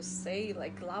able to say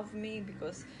like, love me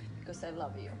because I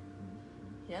love you.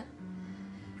 Yeah.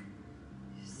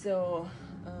 So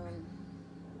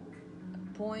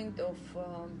point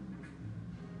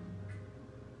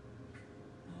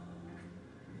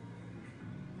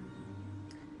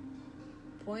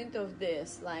of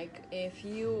this, like if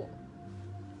you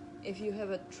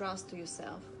have a trust to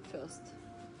yourself first,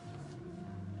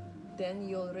 then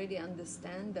you already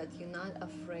understand that you're not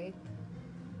afraid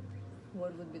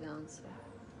what would be the answer.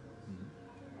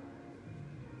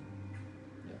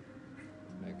 Yeah,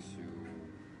 makes you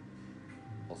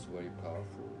also very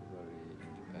powerful, very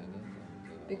independent,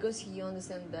 and because you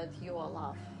understand that you are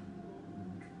love.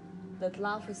 That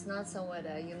love is not somewhere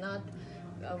there. You're not.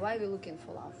 Why are we looking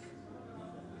for love?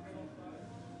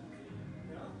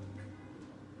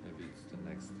 maybe it's the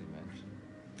next dimension.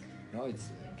 No, it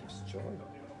gives joy.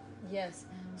 Yes.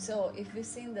 So if we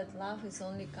think that love is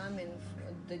only coming,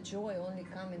 the joy only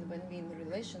coming when we're in a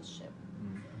relationship,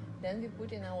 then we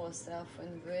put in ourselves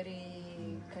in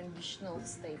very conditional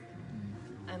state.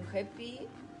 I'm happy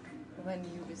when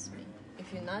you're with me.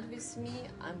 If you're not with me,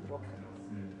 I'm broken.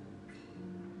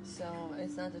 So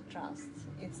it's not a trust,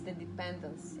 it's the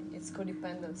dependency. It's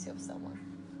codependency of someone.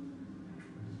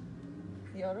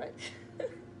 You alright?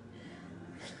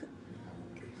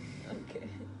 Okay.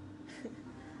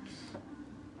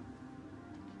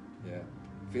 Yeah,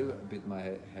 feel a bit my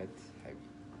head heavy.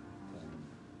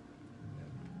 Yeah.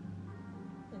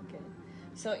 Okay.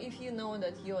 So if you know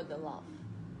that you're the love,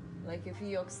 like if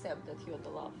you accept that you're the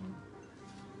love,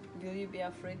 will you be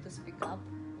afraid to speak up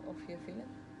of your feeling?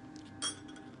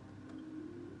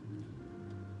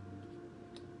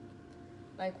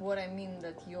 Like what I mean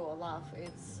that you're love,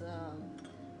 it's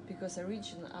because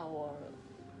origin our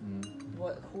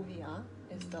who we are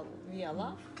is that we are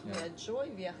love, we are joy,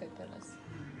 we are happiness,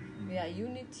 we are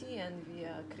unity, and we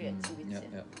are creativity.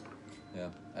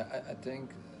 Yeah. I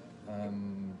think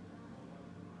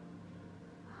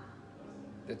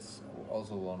that's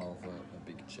also one of a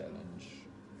big challenge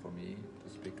for me to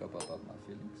speak up about my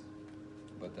feelings.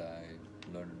 But I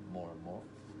learn more and more.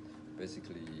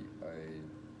 Basically, I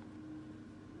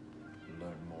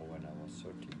learned more when I was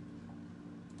 13.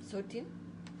 13?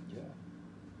 Yeah.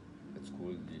 At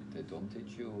school, they don't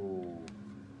teach you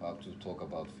how to talk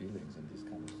about feelings and this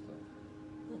kind of stuff.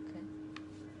 Okay.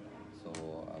 So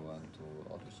I went to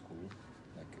other school,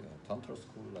 like tantra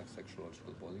school, like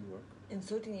sexological body work. In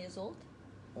 13 years old?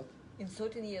 What? In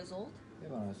 13 years old? Yeah,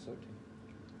 when I was 13.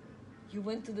 You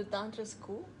went to the tantra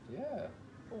school? Yeah.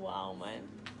 Wow, man.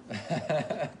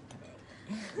 I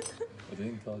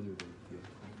didn't tell you that yet.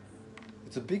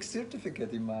 It's a big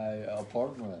certificate in my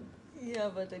apartment. Yeah,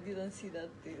 but I didn't see that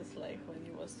it's like when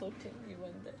you were 13, you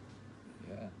went there.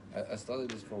 Yeah, I studied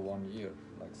this for 1 year,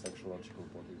 like sexological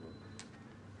body work.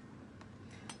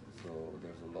 So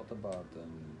there's a lot about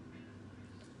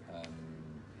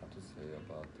how to say,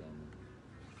 about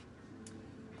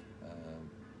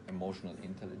emotional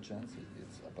intelligence.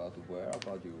 It's about aware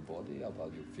about your body,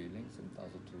 about your feelings, and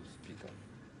also to speak up.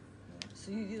 Yeah.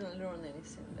 So you didn't learn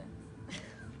anything then?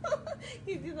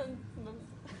 You didn't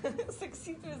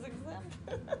succeed with exam?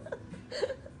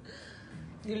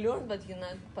 You learned, but you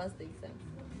not passed the exam.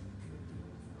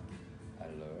 I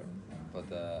learned,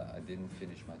 but I didn't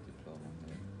finish my diploma.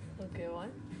 Yeah. Okay, why?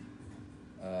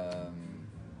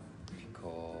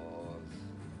 Because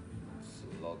it's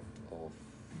a lot of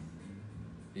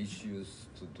issues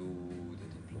to do the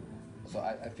diploma. So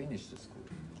I finished the school.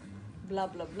 Blah,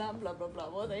 blah, blah, blah, blah, blah.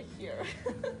 What I hear.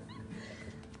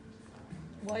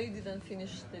 Why you didn't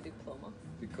finish the diploma?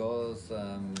 Because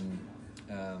to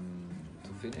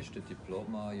finish the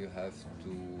diploma, you have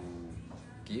to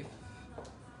give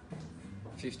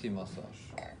 50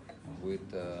 massage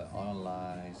with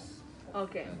analyze.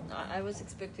 Okay, I was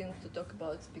expecting to talk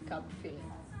about speak up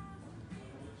feeling.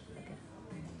 Okay.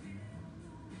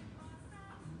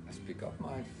 I speak up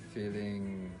my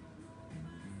feeling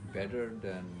better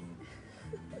than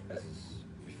as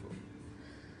before.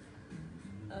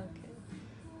 Okay.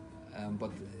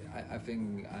 But I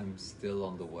think I'm still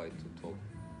on the way to talk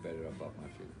better about my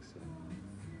feelings.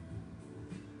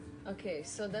 Yeah. Okay,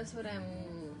 so that's what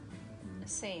I'm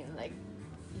saying, like,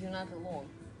 you're not alone.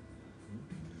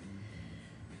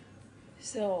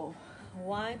 So,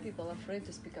 why people are afraid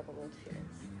to speak up about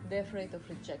feelings. They're afraid of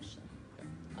rejection.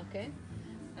 Okay?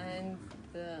 And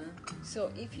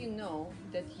so if you know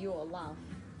that you are loved,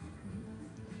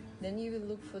 then you will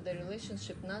look for the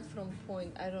relationship not from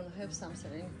point, I don't have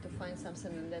something, I need to find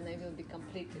something and then I will be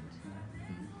completed.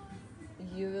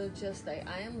 You will just like,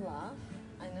 I am love,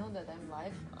 I know that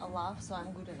I'm love, so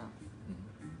I'm good enough.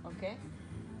 Okay?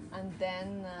 And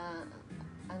then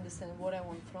understand what I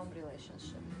want from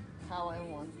relationship, how I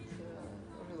want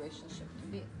a relationship to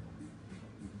be.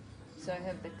 So I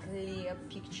have the clear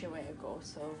picture where I go.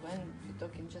 So when you're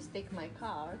talking, just take my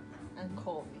card and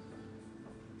call me.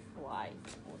 Why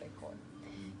would I call?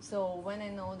 So when I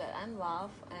know that I'm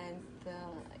love and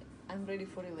I'm ready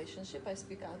for relationship, I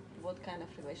speak out what kind of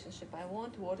relationship I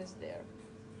want, what is there.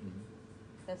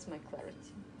 That's my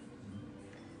clarity.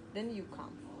 Then you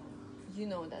come. You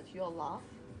know that you're love,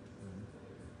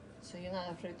 so you're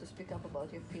not afraid to speak up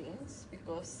about your feelings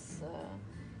because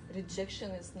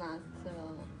rejection is not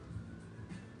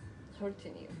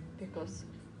hurting you, because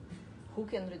who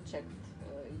can reject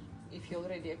if you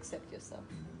already accept yourself?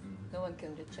 No one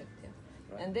can reject you.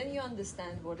 Right. And then you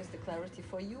understand what is the clarity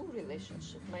for your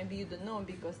relationship. Maybe you don't know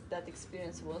because that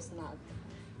experience was not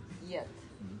yet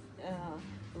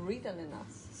written in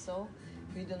us, so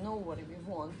we don't know what we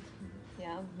want.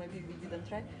 Yeah, maybe we didn't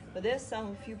try, but there's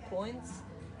some few points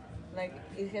like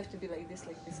it have to be like this,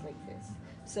 like this, like this.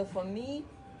 So for me,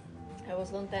 I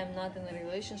was long time not in a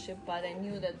relationship, but I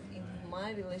knew that in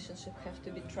my relationship have to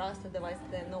be trust, otherwise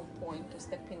there's no point to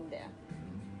step in there.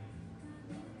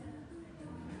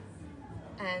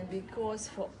 And because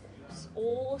for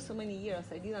so many years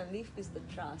I didn't live with the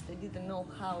trust, I didn't know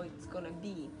how it's gonna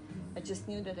be. I just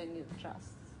knew that I need trust.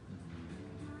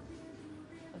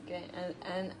 Okay,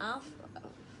 and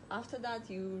after that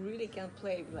you really can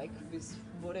play like with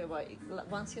whatever.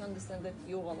 Once you understand that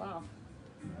you are love,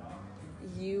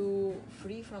 you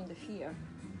free from the fear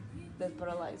that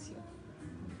paralyzes you.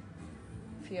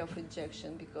 Fear of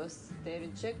rejection, because they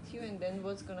reject you and then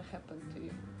what's gonna happen to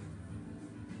you?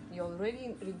 You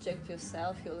already reject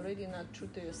yourself, you're already not true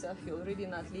to yourself, you're already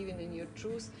not living in your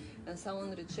truth, and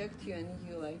someone rejects you and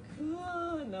you're like,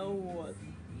 now what?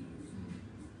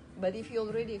 But if you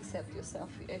already accept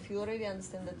yourself, if you already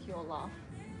understand that you're loved,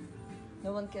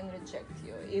 no one can reject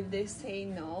you. If they say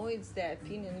no, it's their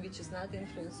opinion which is not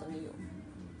influence on you.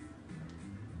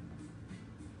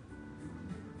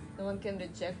 No one can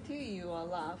reject you, you are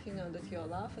loved, you know that you are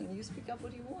loved, and you speak up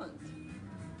what you want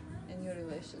in your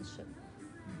relationship.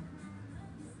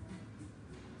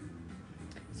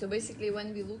 So basically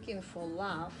when we're looking for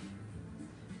love,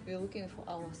 we're looking for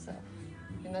ourselves.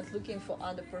 We're not looking for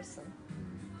other person.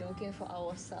 We're looking for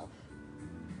ourselves,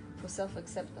 for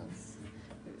self-acceptance.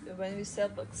 When we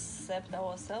self-accept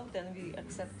ourselves, then we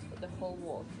accept the whole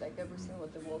world, like everything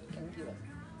what the world can give us.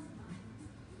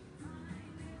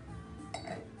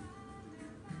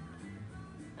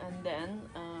 And then,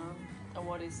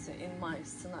 what is in my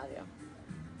scenario?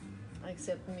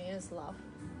 Accept me as love,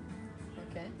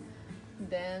 okay?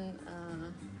 Then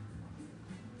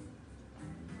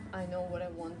I know what I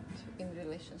want in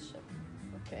relationship,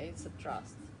 okay? It's a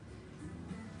trust.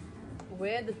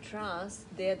 Where the trust,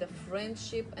 there the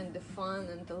friendship and the fun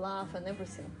and the love and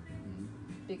everything.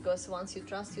 Because once you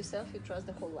trust yourself, you trust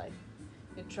the whole life.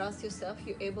 You trust yourself,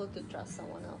 you're able to trust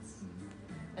someone else.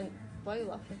 And why are you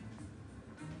laughing?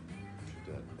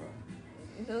 Do I cry?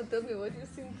 No, tell me what you're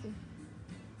thinking.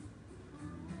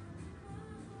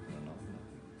 I don't know,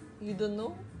 nothing. You don't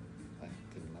know? I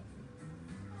think nothing.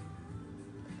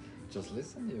 Just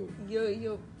listen, you.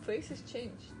 Your face has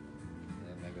changed.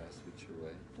 Yeah, maybe I switch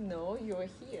away. No, you're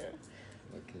here.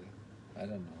 Okay, I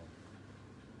don't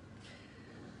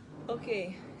know.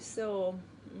 Okay, so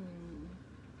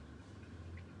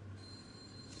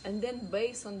and then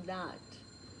based on that,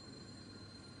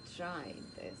 try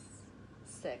this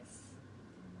sex.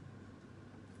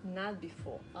 Not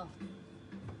before, after.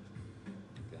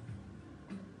 Okay.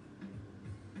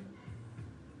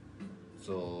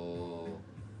 So,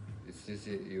 is this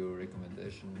your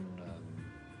recommendation?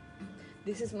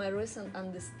 This is my recent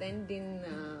understanding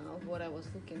of what I was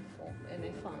looking for, and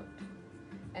I found.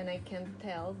 And I can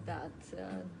tell that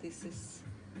this is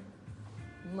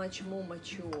much more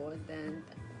mature than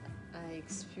I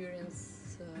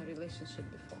experienced relationship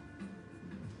before.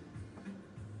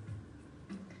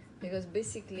 Because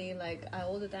basically, like I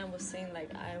all the time was saying, like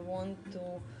I want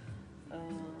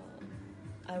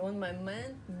my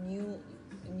man knew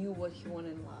what he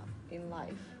wanted in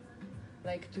life,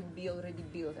 like to be already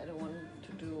built. I don't want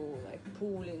to do like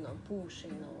pulling or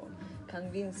pushing or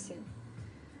convincing.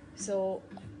 So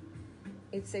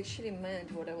it's actually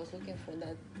meant what I was looking for,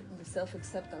 the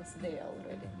self-acceptance there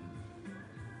already.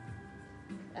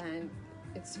 And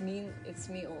it's me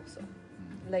also.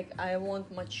 Like I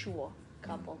want mature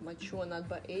couple, mature not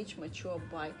by age, mature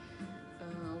by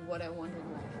what I want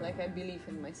in life. Like I believe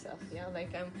in myself, yeah.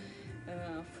 Like I'm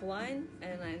flying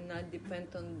and I not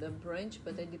depend on the branch,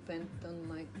 but I depend on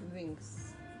my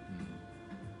wings.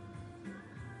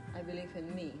 I believe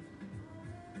in me.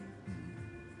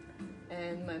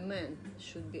 And my man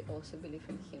should be also believe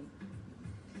in him.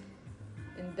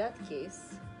 In that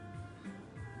case,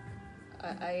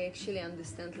 I actually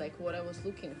understand like what I was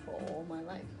looking for all my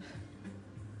life.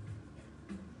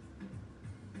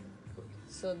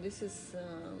 So this is,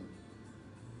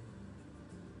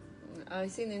 I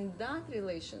think in that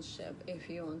relationship, if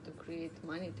you want to create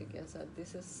money together,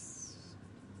 this is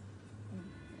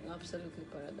absolutely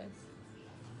paradise.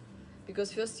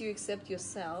 Because first you accept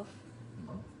yourself,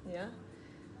 yeah?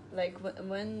 Like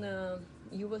when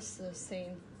you was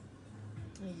saying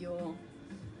your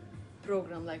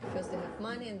program, like first I have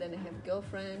money and then I have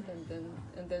girlfriend and then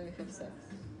we have sex.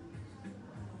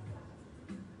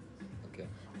 Okay.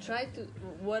 Try to,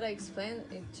 what I explain,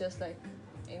 it's just like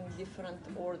in different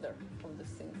order of the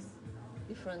things.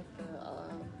 Different,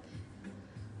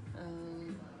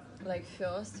 like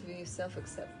first we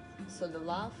self-accept. So the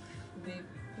love we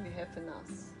have in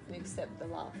us, we accept the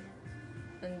love.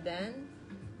 And then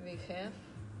we have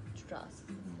trust,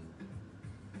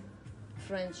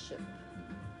 friendship.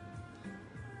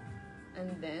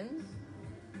 And then,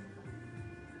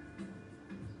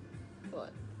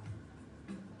 what?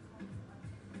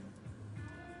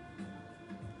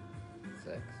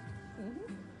 Sex.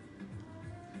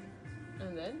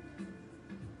 And then?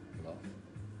 Love.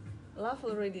 Love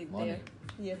already Money. there.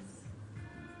 Yes.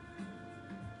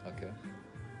 Okay.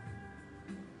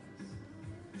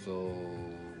 So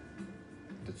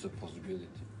that's a possibility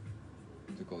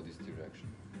to go this direction.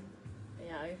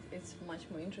 Yeah, it's much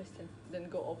more interesting than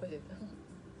go opposite.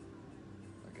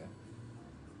 Okay.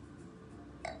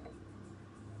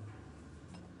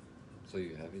 So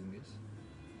you have in this?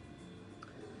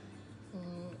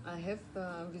 I have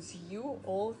with you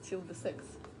all till the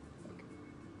sex. Okay.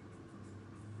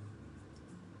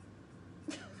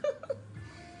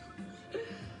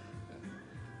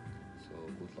 So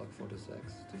good luck for the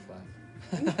sex to find.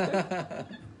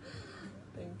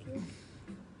 Thank you.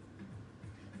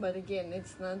 But again,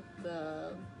 it's not.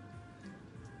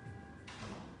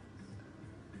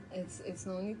 It's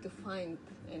no need to find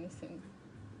anything.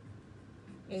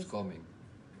 It's coming.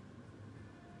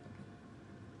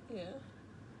 Yeah.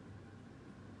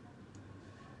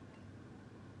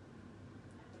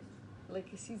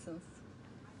 Like a seasons.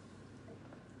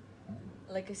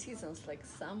 Like a seasons, like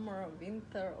summer,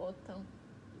 winter, autumn.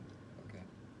 Okay.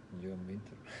 You're in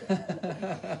winter.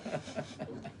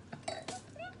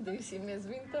 Do you see me as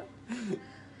winter?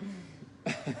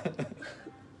 I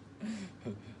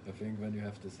think when you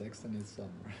have the sex, then it's summer.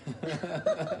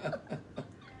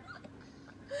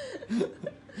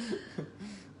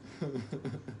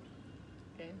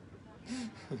 Okay.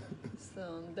 So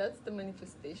that's the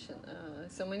manifestation.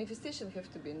 So manifestation have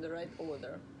to be in the right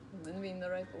order. When we're in the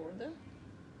right order,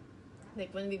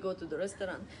 like when we go to the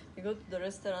restaurant,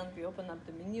 we open up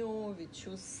the menu, we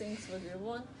choose things what we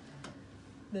want,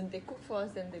 then they cook for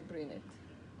us, then they bring it.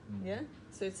 Yeah.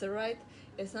 So it's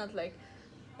it's not like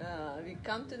we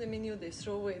come to the menu, they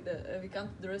throw away we come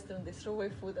to the restaurant, they throw away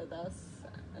food at us,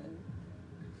 and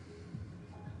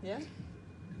yeah.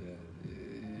 Yeah,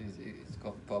 it's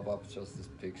pop up just this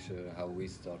picture how we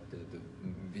started the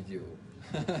video.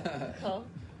 How?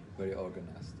 Very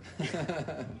organized.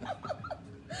 Yeah,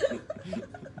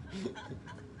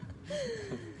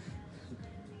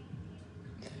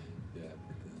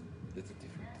 but that's a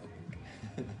different topic.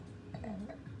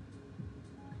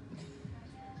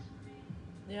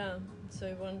 Yeah. So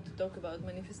you want to talk about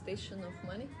manifestation of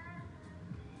money?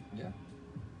 Yeah.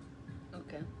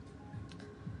 Okay.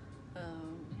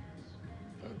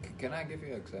 Can I give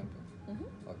you an example?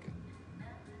 Mm-hmm. Okay.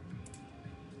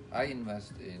 I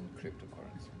invest in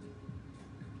cryptocurrency.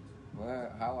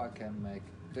 How I can make,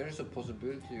 there is a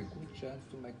possibility, a good chance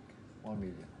to make 1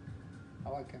 million.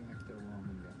 How I can make the 1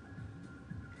 million?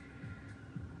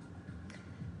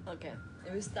 Okay.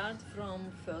 We start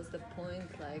from first the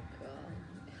point like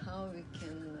how we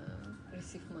can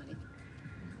receive money.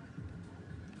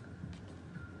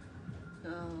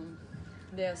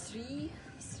 There are three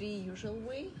usual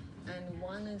way, and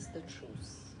one is the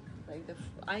truth. Like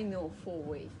I know 4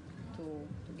 way to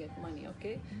get money.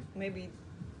 Okay, maybe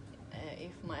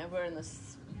if my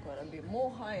awareness gonna be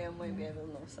more higher, maybe I will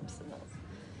know something else.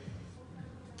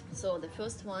 So the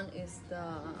first one is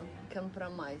the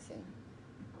compromising.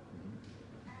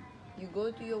 You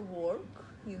go to your work,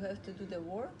 you have to do the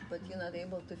work, but you're not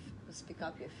able to speak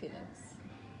up your feelings.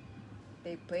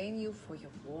 They pay you for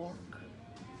your work,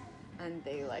 and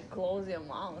they like close your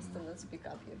mouth to not speak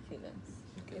up your feelings.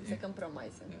 Okay, It's a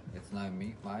compromising. Yeah, it's not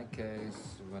me. My case,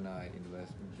 when I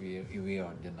invest, we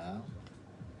are in denial,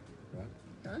 right?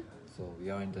 Huh? So we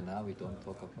are in denial. We don't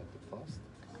talk about the past.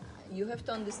 You have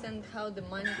to understand how the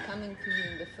money coming to you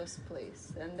in the first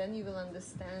place, and then you will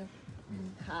understand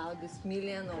how this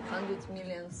million or hundreds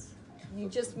millions. You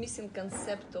just missing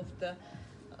concept of the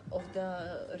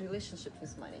relationship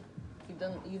with money.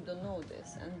 You don't know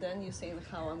this, and then you saying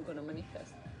how I'm gonna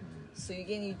manifest. So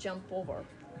again, you jump over.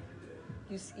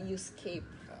 You escape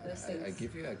the things. I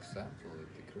give you an example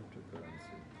with the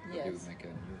cryptocurrency. Yes. You make a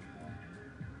new one.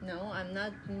 No, I'm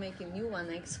not making new one.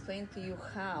 I explain to you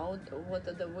what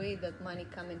are the way that money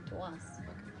coming to us,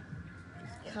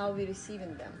 Okay. how we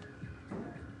receiving them.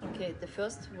 Okay, the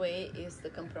first way is the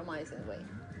compromising way.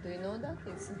 Do you know that?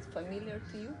 Is it familiar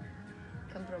to you?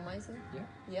 Compromising? Yeah.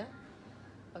 Yeah?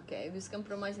 Okay, with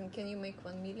compromising, can you make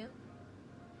 1 million?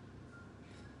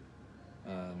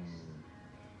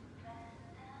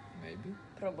 Maybe.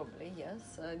 Probably,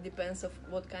 yes. Depends of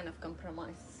what kind of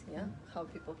compromise, yeah? How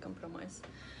people compromise.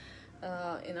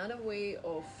 Another way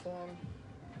of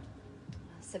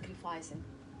sacrificing.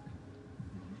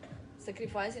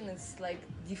 Sacrificing is like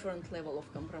different level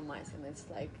of compromising. It's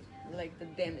like the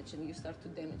damage, and you start to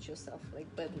damage yourself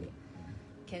like badly.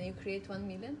 Can you create 1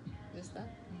 million with that?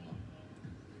 No.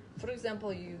 For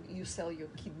example, you sell your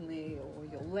kidney or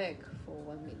your leg for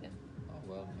 1 million. Oh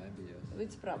well, maybe yes.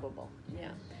 It's probable,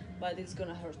 yeah, but it's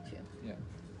gonna hurt you.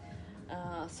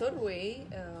 Yeah. Third way,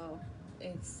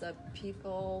 it's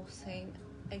people saying,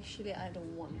 actually, I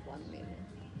don't want 1 million.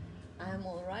 I'm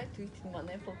all right eating 1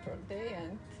 apple per day,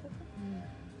 and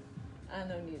I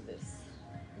don't need this.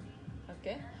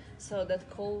 Okay, so that's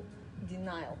called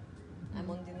denial. I'm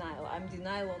on denial. I'm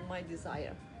denial on my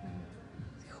desire.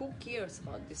 Who cares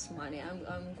about this money?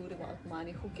 I'm good about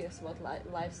money. Who cares about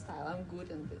lifestyle? I'm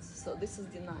good in this. So this is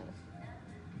denial.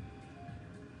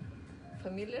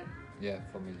 Familiar? Yeah,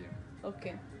 familiar.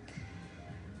 Okay.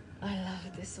 I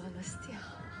love this honesty.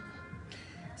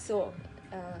 So,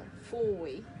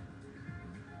 4-way,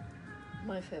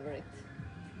 my favorite.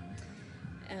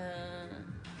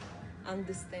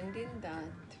 Understanding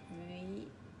that we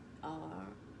are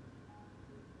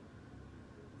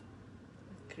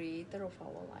the creator of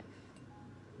our life.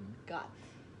 God.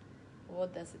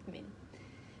 What does it mean?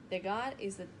 The God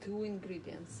is the 2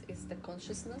 ingredients. It's the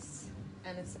consciousness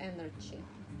and it's energy.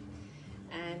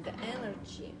 And the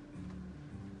energy,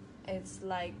 it's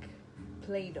like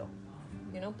Play-Doh.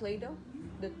 You know Play-Doh?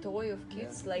 The toy of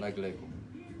kids? Yeah, like Lego.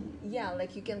 Yeah,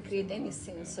 like you can create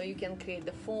anything. So you can create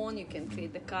the phone, you can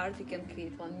create the card, you can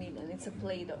create 1 million. It's a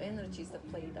Play-Doh. Energy is the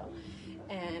Play-Doh.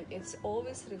 And it's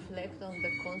always reflect on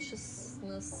the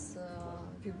consciousness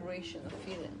vibration of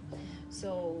feeling.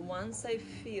 So once I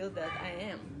feel that I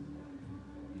am,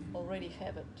 already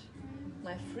have it.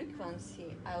 My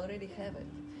frequency, I already have it.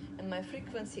 And my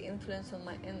frequency influence on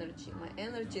my energy. My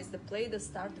energy is the Play-Doh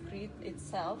start to create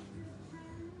itself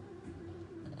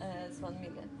as 1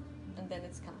 million. And then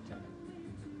it's come to me.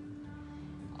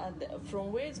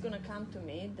 From where it's gonna come to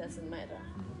me, it doesn't matter.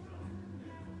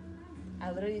 I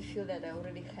already feel that I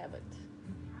already have it.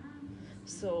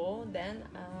 So then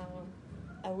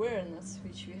awareness,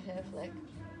 which we have like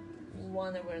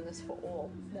one awareness for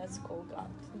all, that's called God,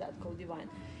 that's called divine.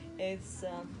 It's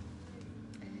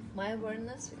my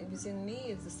awareness within me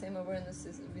is the same awareness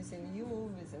as within you,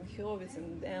 within her,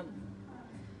 within them.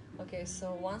 Okay,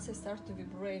 so once I start to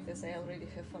vibrate as I already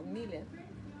have 1 million,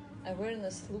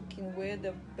 awareness looking where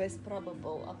the best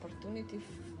probable opportunity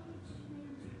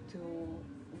to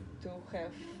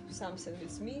have something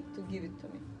with me, to give it to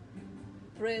me.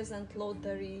 Present,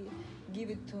 lottery, give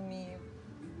it to me,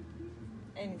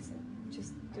 anything,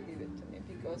 just to give it to me,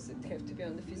 because it have to be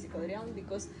on the physical realm,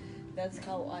 because that's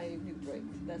how I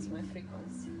vibrate, that's my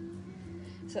frequency.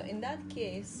 So in that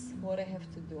case, what I have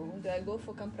to do I go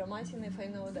for compromising if I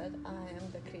know that I am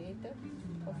the creator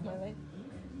of my life?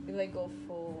 Will I go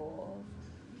for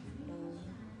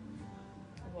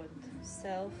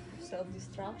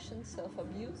self-destruction,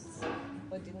 self-abuse,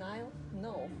 or denial?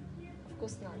 No, of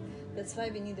course not. That's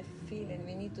why we need a feeling.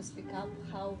 We need to speak up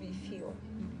how we feel.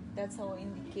 That's our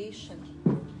indication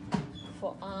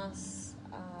for us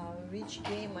which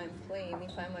game I'm playing,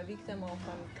 if I'm a victim or if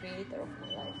I'm a creator of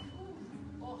my life.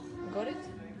 Got it?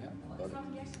 Yeah, got it.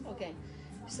 Okay,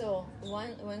 so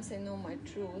once I know my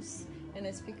truth and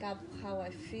I speak up how I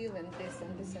feel and this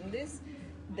and this and this,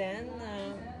 then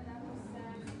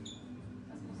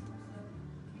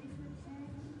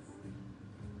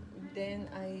then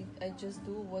I just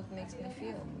do what makes me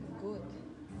feel good.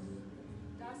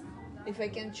 If I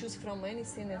can choose from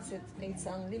anything, it's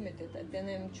unlimited. Then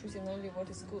I'm choosing only what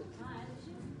is good.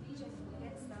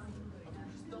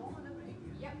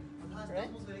 Right?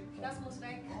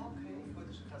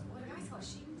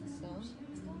 So,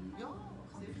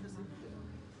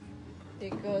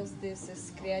 because this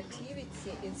is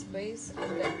creativity, it's based on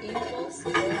the impulse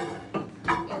of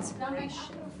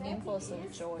inspiration, impulse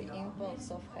of joy, impulse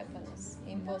of happiness,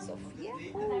 impulse of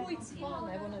oh, it's fun,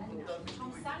 I wanna do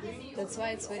it. That's why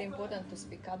it's very important to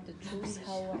speak up the truth,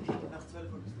 how I feel,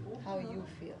 how you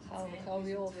feel, how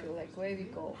we all feel, like where we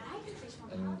go.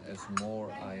 And as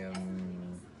more I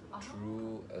am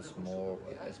true, as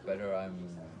better I'm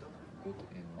good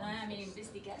in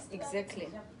manifest.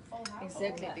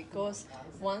 Exactly, because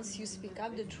once you speak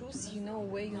up the truth, you know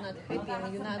where you're not happy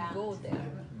and you not go there.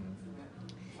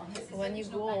 When you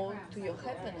go to your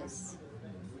happiness,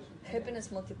 happiness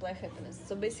multiply happiness.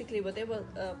 So basically, whatever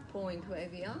point where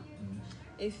we are,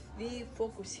 if we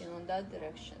focusing on that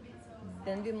direction,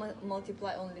 then we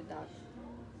multiply only that.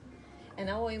 And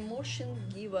our emotion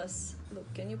give us.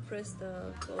 Look, can you press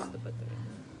close the battery?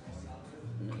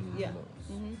 No. Yeah.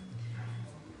 Mm-hmm.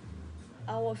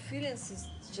 Our feelings is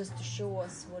just to show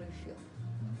us what we feel.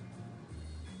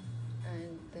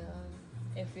 And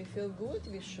if we feel good,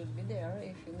 we should be there.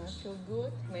 If we not feel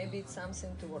good, maybe it's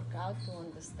something to work out, to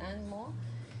understand more.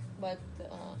 But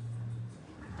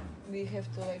we have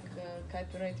to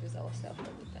cooperate with ourselves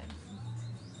all the time.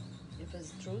 If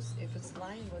it's truth, if it's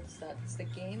lying, what's that? It's the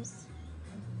games.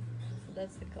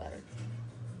 That's the clarity.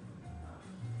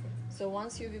 So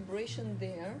once your vibration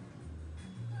there,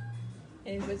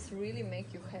 if it's really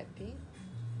make you happy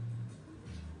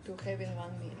to having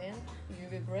 1 million, you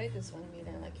vibrate as 1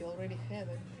 million, like you already have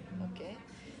it, okay?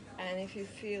 And if you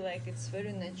feel like it's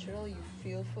very natural, you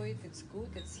feel for it, it's good,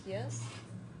 it's yes,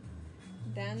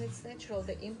 then it's natural.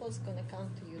 The impulse gonna come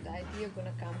to you, the idea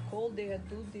gonna come. Call there,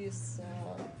 do this,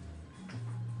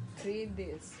 create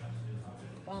this.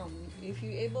 If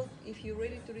you're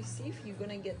ready to receive, you're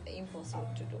gonna get the impulse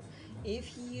what to do.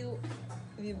 If you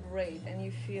vibrate and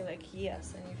you feel like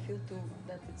yes, and you feel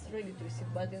that it's ready to receive,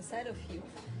 but inside of you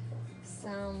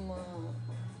some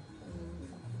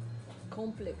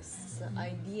complex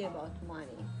idea about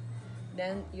money,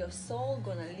 then your soul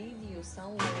gonna lead you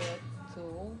somewhere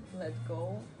to let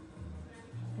go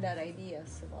that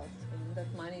ideas about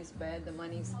that money is bad, the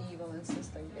money is evil, and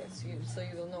things like that. So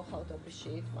you will know how to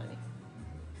appreciate money.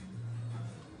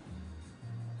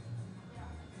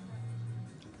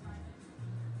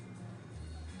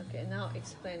 Okay, now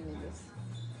explain me this.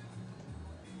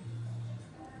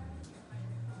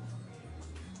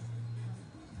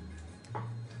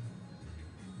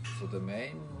 So the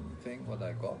main thing what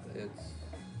I got is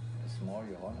more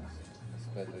you're honest. It's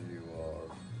better you are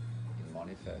in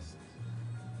manifest,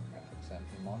 for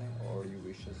example, money or your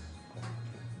wishes come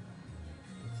true.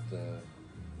 It's the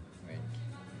main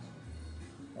key.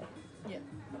 Yeah.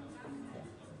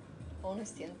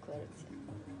 Honesty and clarity.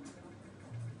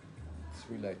 It's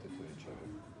related to each other.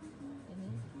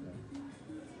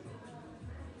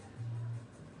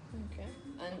 Okay.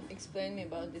 And explain me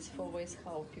about these 4 ways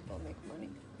how people make money.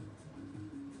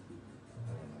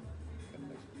 I don't know. Can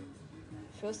you explain?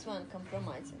 First one,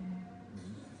 compromising.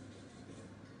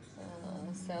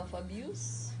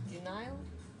 Self-abuse, denial,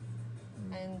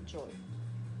 and joy.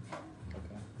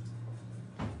 Okay.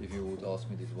 If you would ask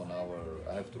me this 1 hour,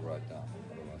 I have to write down,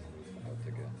 otherwise I will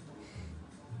forget again.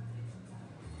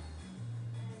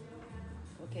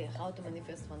 Okay, how to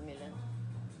manifest 1 million?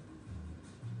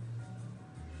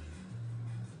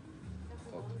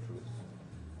 Talk the truth.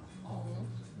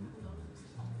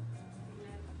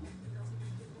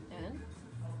 And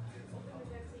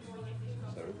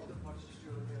Sorry.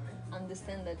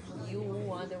 understand that you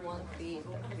are the one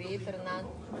creator not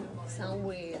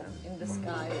somewhere in the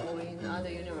sky or in other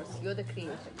universe. You're the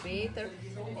creator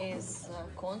is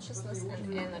consciousness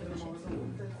and energy.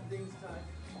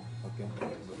 Okay.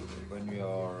 When we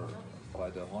are by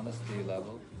the honesty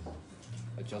level,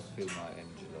 I just feel my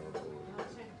energy level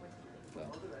go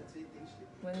down.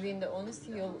 When we're in the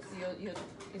honesty,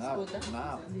 it's Now, good.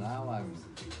 Huh? now I'm a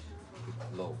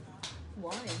bit low.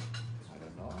 Why? I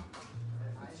don't know.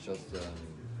 It's just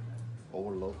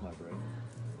overload my brain.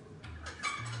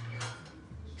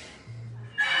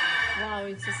 Wow,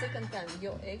 it's the second time.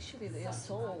 Your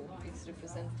soul is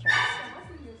represent trust.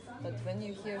 But when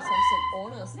you hear something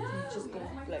honest, you just go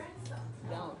like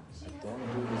down. I don't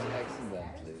do this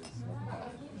accidentally. It's not my.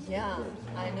 Yeah,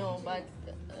 I know, but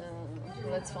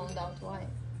let's find out why.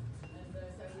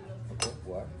 Okay,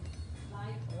 why?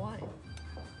 Why?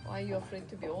 Why are you afraid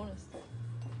to be honest?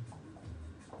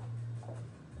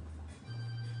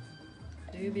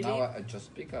 you believe? Now I just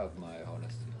speak out my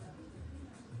honesty.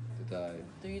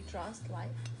 Do you trust life?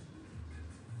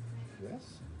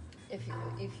 Yes. If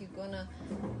you're gonna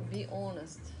be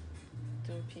honest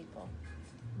to people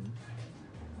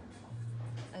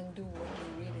and do what you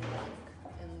really like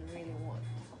and really want,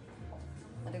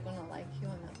 are they gonna like you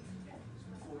or not?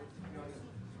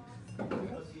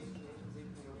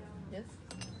 Yes.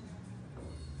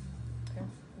 Okay.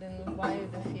 Then why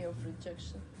the fear of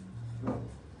rejection?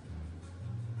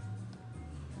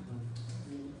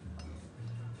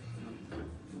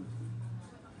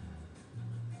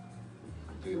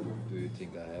 Do you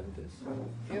think I have this?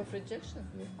 Fear of rejection?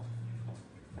 Yeah.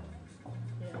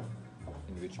 Yeah.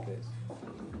 In which case?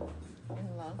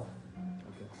 In love.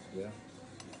 Okay. Yeah.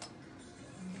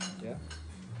 Yeah.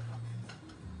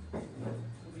 Maybe.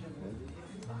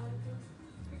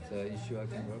 It's an issue I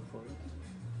can work for it.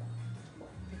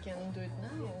 We can do it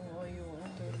now, or you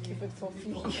want to keep it for a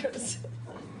few years?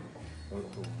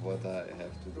 What I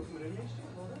have to do.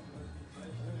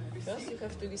 First, you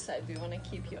have to decide: do you want to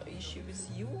keep your issue with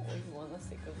you, or you want to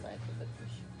say goodbye to that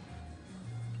issue?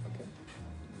 Okay.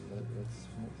 Let's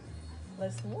move.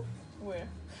 Let's move. Where?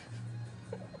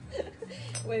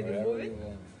 Where are we Wherever moving? you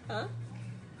want. Huh?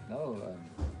 No,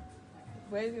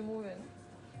 Where are we moving?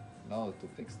 no, to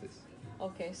fix this.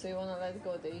 Okay, so you want to let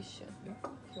go of the issue. Yeah.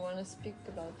 You want to speak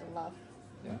about the love.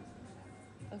 Yeah.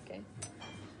 Okay.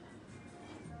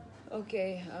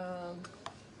 Okay.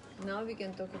 Now we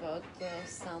can talk about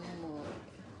some.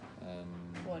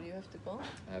 What, you have to go?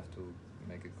 I have to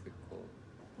make a quick call.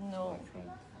 No. My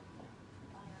friend.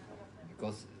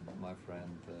 Because my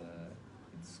friend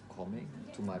is coming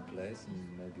to my place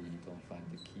and maybe he don't find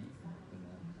the key. You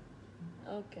know.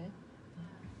 Okay.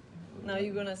 Now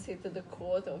you're gonna sit at the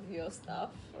court of your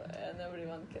stuff and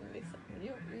everyone can listen.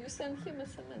 You send him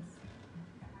SMS.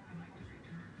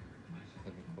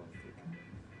 Let me call it.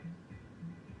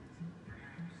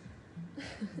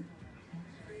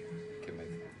 Can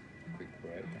make a quick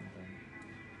break and then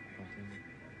continue.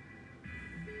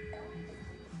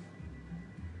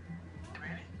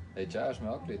 Hey Jai, hast du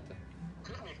mich angerufen?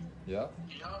 Ja?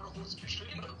 Ja, noch kurz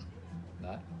geschrieben.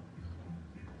 Nein?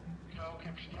 Ja, okay,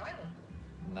 schreiben.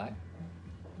 Nein?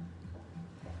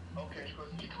 Okay, ist gut.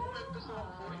 Ich komme etwas so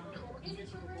vorhin kurz, ich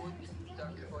denke,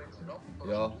 ich fahre jetzt ab.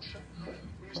 Ja. Und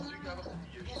das Zeug einfach in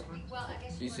die ist gut.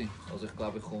 Easy. Also ich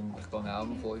glaube, ich gehe auch um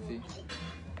 5 Uhr.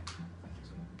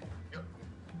 Ja.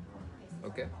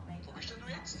 Okay. Wo bist denn du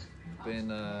jetzt? Ich bin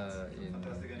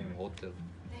im Hotel.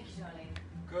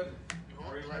 Good. Im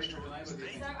Are we Hotel ready hast du for the ein next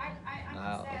Date. Nein,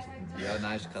 also, ja,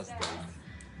 nein, ist kein Date.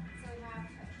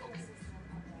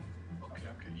 Okay,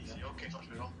 easy. Okay,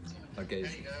 fast wieder an. Okay.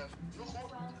 Hey, noch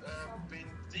kurz, wenn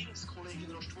Dings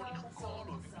Kollegin Rostvonik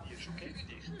anschauen, die ist okay für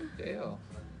dich? Ja, ja.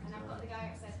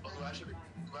 Also du weißt ja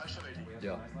welche.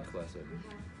 Ja, ich weiß nicht.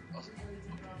 Also, okay,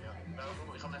 ja.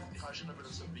 Nein, ich habe schon über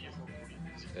das Bier von Uni.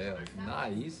 Ja, ja.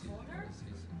 Nein, easy. Easy.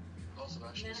 Also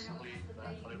weißt du, das ist so ein bisschen...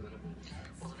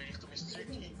 Oder will ich da mein Zeug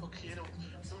einpackieren und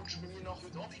kommst du mit mir nach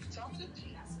heute Abend zusammen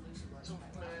dorthin? Zum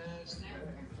Stil?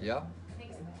 Ja.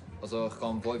 Also ich gehe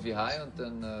um 5 Uhr heim und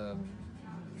dann...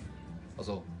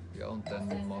 also, ja, und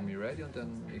dann machen wir ready und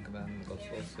dann irgendwann geht's los,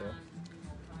 ja.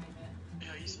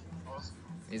 Ja, easy. Also,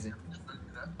 Easy. ich bin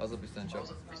bereit. Also bis dann, ciao.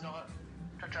 Also, bis nachher.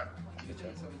 Ciao, ciao.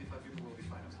 75 people will be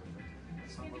fine.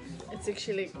 Some will be. It's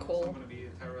actually Some cold. gonna be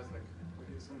terrorists. Like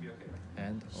it's gonna be okay. Right?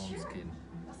 And on skin.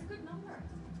 That's a good number.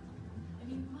 I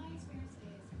mean, my experience is.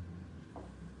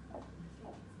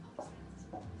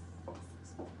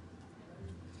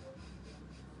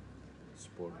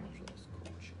 Sport martial arts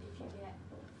coach. If you get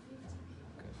 50 people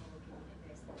Okay.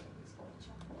 this,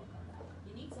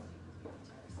 you need something to be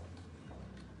terrorist.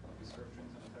 We serve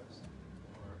drinks on the terrace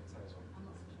or inside as well. I'm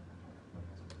not so sure.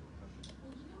 Well,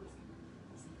 you know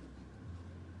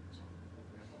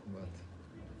What?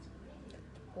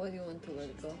 What do you want to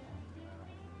let go?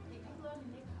 people only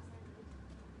make us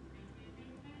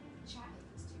chat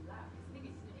if it's too loud. I think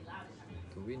it's really loud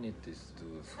enough. Do we need this to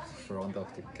front of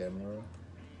the camera?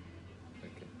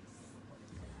 Okay.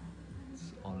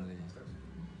 It's only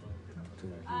 2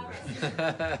 euro.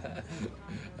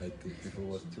 I think before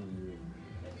was 2 euro.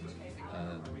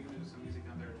 Are we gonna do some music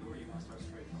down there too, or you wanna start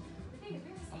straight from?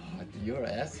 You're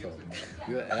an asshole.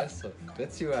 You're an asshole.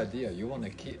 That's your idea. You wanna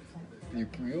kill. You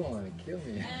wanna kill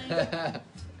me.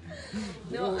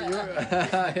 No,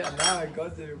 Now I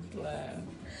got your plan.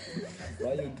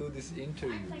 Why you do this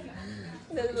interview?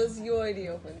 that was your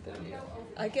idea of interview.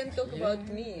 I can talk about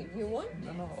me. You want?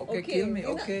 No. Okay, kill me. you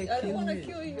know, Okay, I don't kill want to me.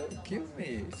 kill you. Kill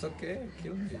me. It's okay.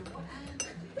 Kill me.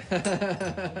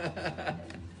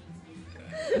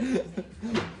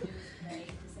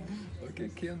 Okay,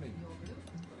 kill me.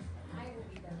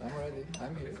 I'm ready.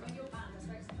 I'm here.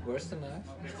 Where's the knife?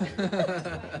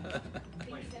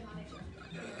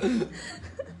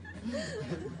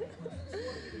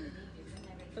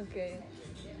 Okay.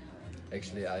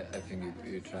 Actually, I think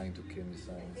you're trying to kill me since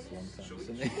long time,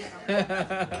 isn't it?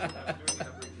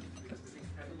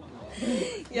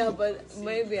 Yeah, but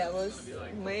maybe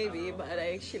but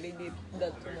I actually did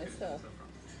that to myself.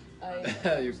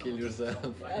 You kill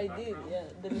yourself. I did, yeah,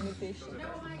 the limitation.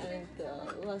 And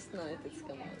last night it's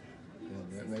come out.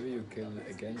 Yeah, maybe you kill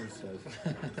again yourself.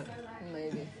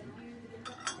 Maybe.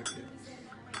 Okay.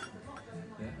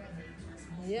 Yeah.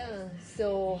 Yeah,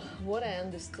 so what I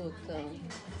understood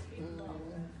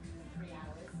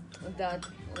that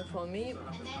for me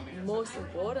most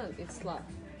important is love,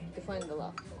 to find the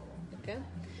love, okay?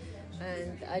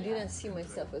 And I didn't see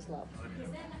myself as love.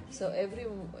 So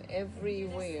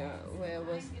everywhere where I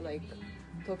was like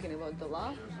talking about the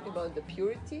love, about the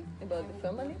purity, about the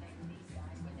family,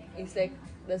 it's like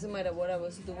doesn't matter what I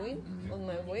was doing on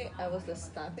my way, I was just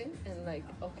stopping and like,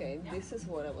 okay, this is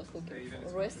what I was looking for.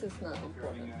 The rest is not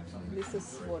important. This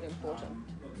is what important.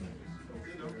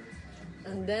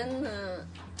 And then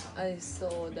I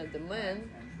saw that the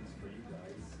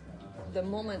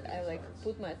moment I like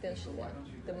put my attention there,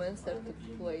 the man started to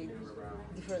play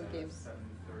different games.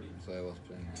 So I was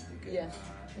playing a game. Yeah,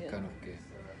 What yeah. kind of game?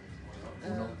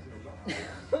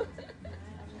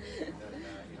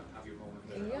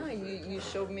 Yeah, you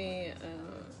showed me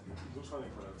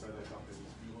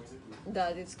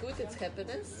that it's good, it's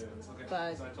happiness,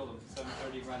 but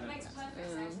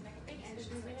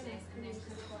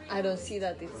I don't see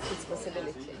that it's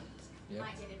possibility. Yeah.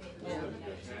 Yeah.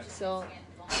 So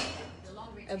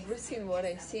everything what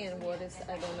I see and what is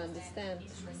I don't understand,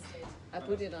 I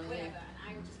put it on me.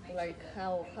 Like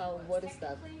what is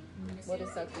that? What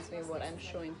is that with me? What I'm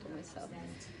showing to myself?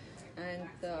 And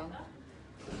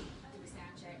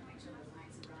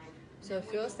so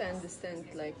first I understand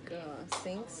like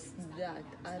things that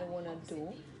I don't wanna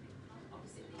do.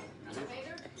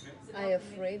 I'm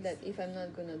afraid that if I'm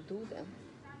not gonna do them,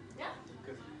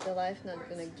 the life not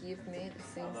gonna give me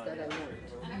things that I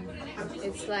want.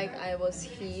 It's like I was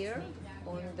here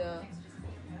on the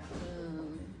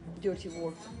dirty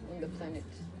work on the planet.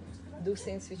 Do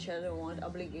things which I don't want,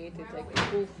 obligated, like a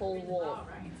whole world.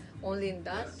 Only in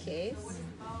that case,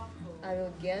 I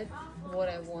will get what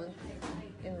I want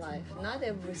in life. Not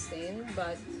everything,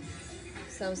 but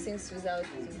some things without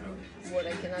what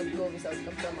I cannot go without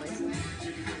compromising.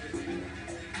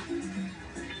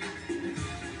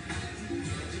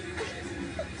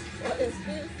 What is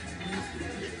this?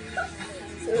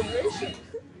 Celebration.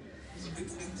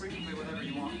 Frequently, whatever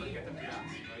you want, but get them to dance,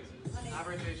 right?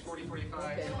 Average age 40, 45,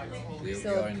 Okay. so like a whole We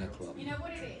So- are in a club. You know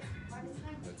what it is? By the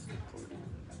time That's the point.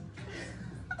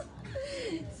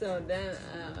 So then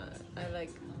I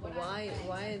like,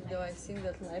 why do I think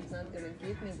that life not gonna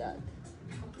give me that?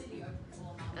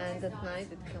 And at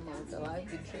night it come out, the life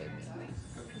betrayed me.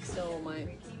 So my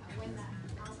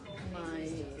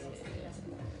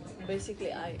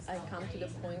basically I come to the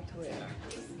point where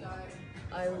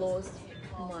I lost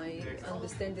my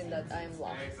understanding that I am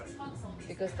love,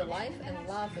 because the life and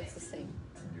love is the same.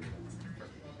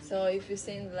 So if you're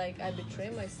saying like I betray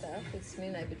myself, it's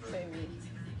mean I betray me.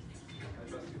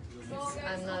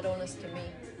 I'm not honest to me.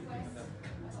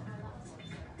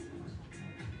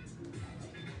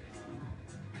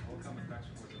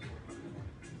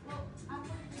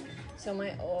 So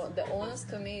the honest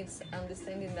to me is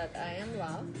understanding that I am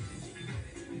love,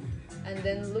 and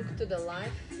then look to the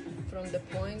life from the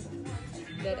point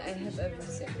that I have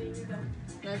everything,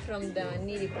 not from the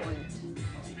needy point.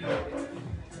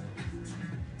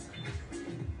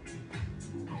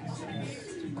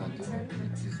 To continue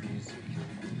with this music.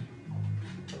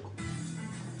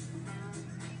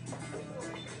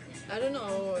 I don't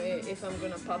know if I'm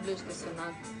gonna publish this or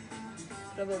not.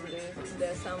 Probably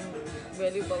there's some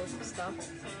valuable stuff.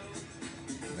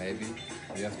 Maybe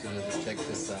you have to just check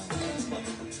the sound.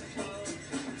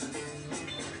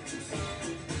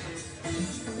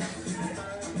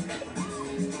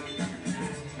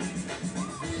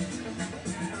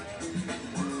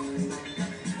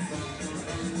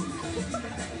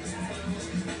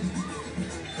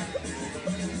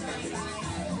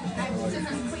 just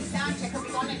a quick sound check. I'll be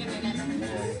gone in a minute.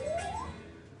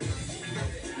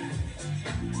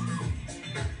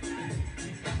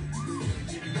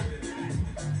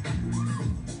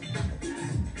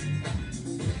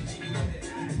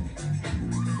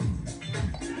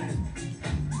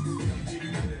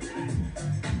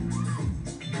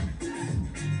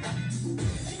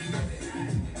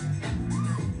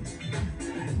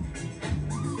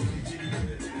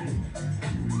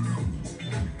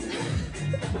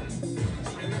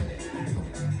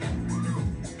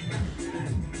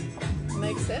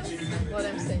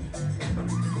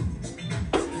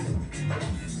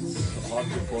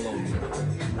 hard to follow me.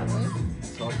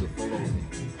 It's hard to follow me.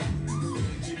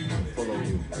 Follow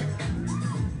you.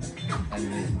 And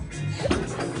me.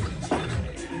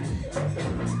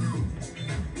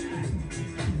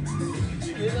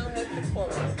 We don't have to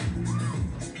follow.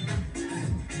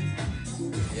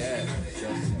 Yeah,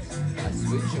 just I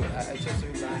switch. I just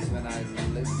realized when I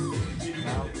listen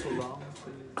now too long to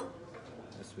you,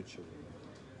 I switch away.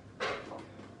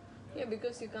 Yeah,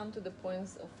 because you come to the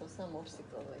points of for some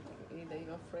obstacle, like either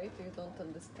you're afraid, or you don't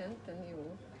understand, and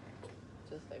you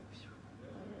just like.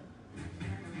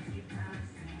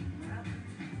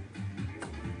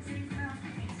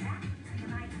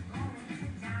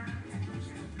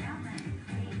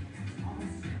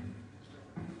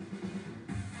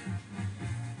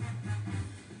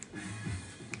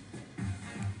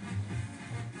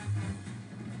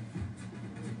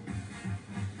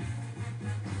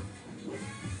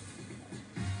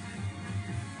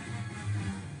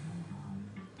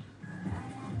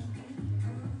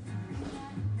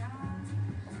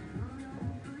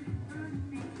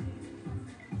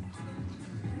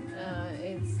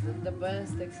 It's the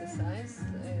best exercise.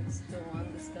 It's to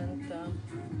understand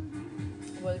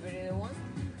what we really want.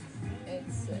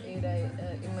 It's either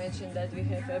imagine that we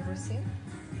have everything,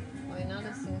 or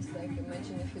another things like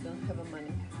imagine if you don't have a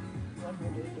money, what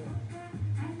would you do?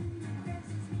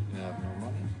 You have no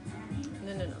money.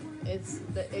 No. It's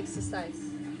the exercise.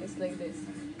 It's like this.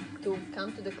 To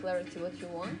come to the clarity what you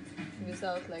want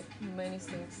without like many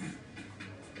things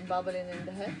bubbling in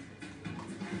the head.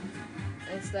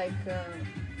 It's like,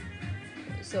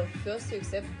 so first you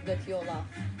accept that you're love.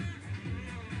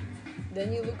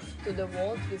 Then you look to the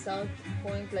world without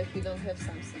point like you don't have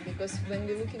something. Because when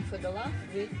we're looking for the love,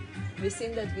 we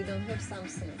think that we don't have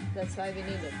something. That's why we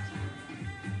need it.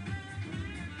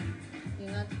 You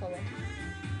not follow?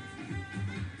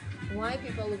 Why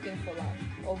people looking for love?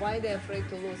 Or why they're afraid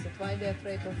to lose it? Why they're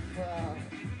afraid of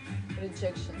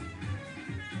rejection?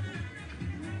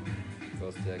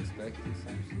 Because they're expecting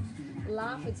something.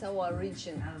 Love is our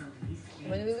origin.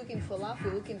 When we're looking for love,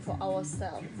 we're looking for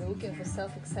ourselves. We're looking for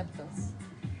self-acceptance.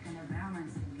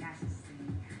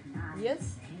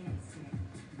 Yes?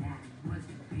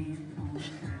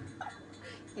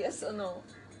 Yes or no?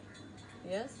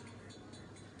 Yes?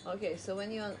 Okay, so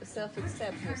when you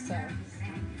self-accept yourself,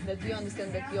 that you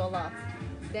understand that you're loved,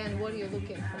 then what are you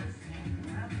looking for?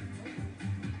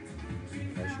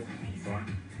 Pleasure,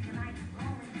 fun.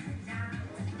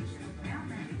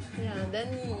 Yeah, then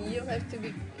you have to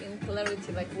be in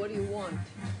clarity, like what do you want?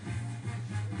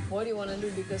 What do you want to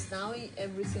do? Because now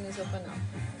everything is open up,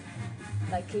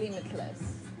 like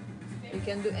limitless. You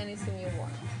can do anything you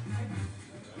want.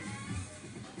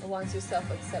 Once you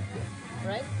self-accept it,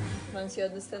 right? Once you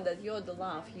understand that you're the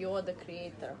love, you're the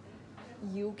creator,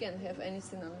 you can have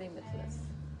anything unlimitless.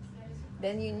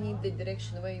 Then you need the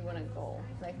direction where you want to go,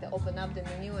 like to open up the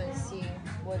menu and see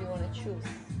what you want to choose.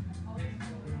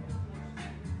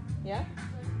 Yeah?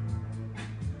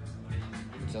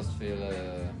 Just feel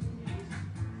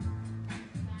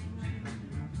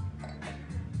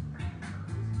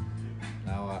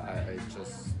now I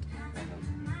just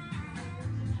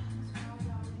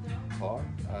part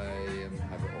I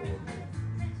have overload.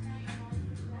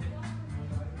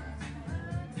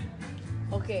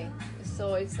 Okay,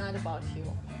 so it's not about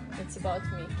you. It's about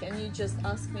me. Can you just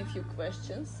ask me a few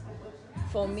questions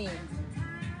for me?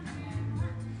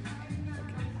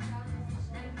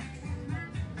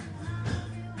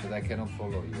 But I cannot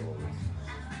follow you always.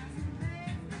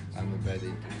 I'm a bad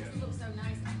interviewer. Looks so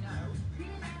nice, I know.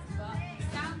 But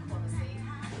sound quality,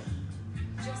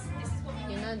 just this is what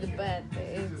we You're not the bad.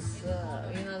 It's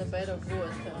you're not the bad or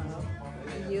good.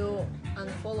 You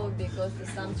unfollow because the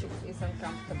subject is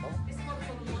uncomfortable, This is what we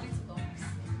call the monitor box.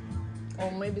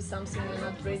 or maybe something you're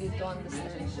not ready to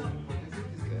understand.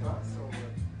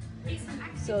 It's an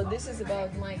active So this is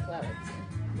about my clarity.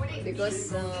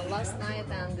 Because last night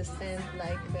I understand,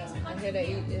 like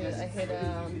I had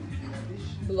a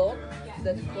blog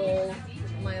that called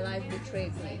 "My Life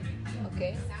Betrayed Me,"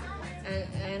 okay, and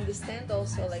I understand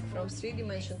also like from 3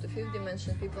 dimension to 5th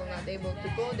dimension, people not able to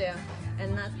go there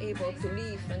and not able to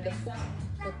live in the full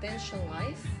potential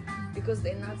life because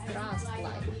they not trust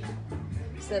life.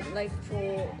 So like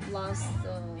for last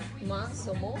month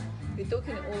or more, we're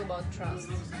talking all about trust.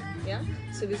 Yeah.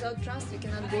 So without trust, we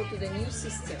cannot go to the new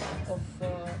system of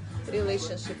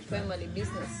relationship, family,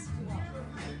 business.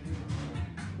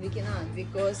 We cannot,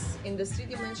 because in the 3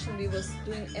 dimension we was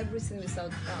doing everything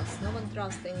without trust. No one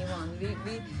trusts anyone.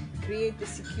 We create a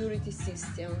security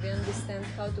system. We understand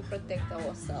how to protect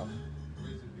ourselves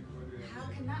How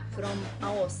can that from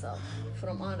ourselves,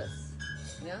 from others.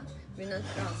 Yeah, we not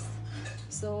trust.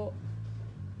 So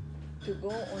to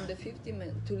go on the 50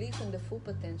 minutes, to live on the full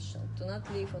potential, to not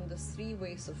live on the 3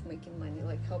 ways of making money,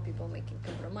 like how people making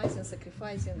compromising,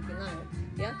 sacrificing, denial.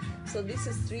 Yeah. So this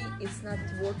is 3. It's not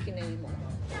working anymore.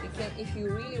 You can, if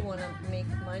you really want to make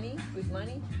money, good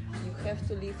money, you have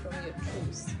to live from your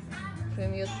truth,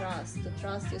 from your trust. To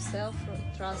trust yourself,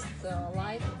 trust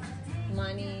life,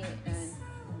 money, and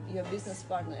your business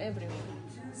partner, everyone.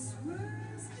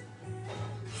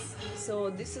 So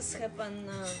this has happened.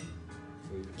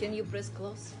 Can you press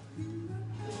close?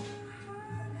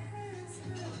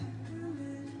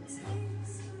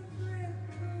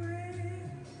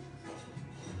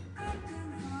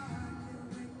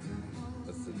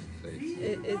 What's the face?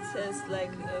 It says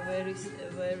like a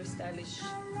very stylish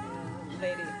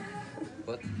lady.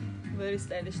 What? Very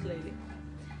stylish lady.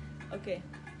 Okay.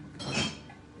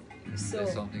 So.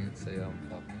 Say something and say help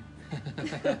me.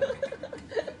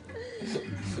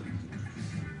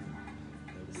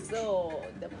 So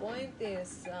the point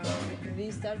is, we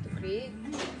start to create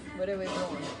whatever we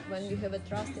want when we have a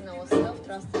trust in ourselves,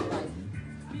 trust in life.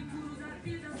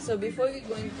 So before we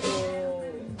go into,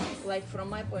 like from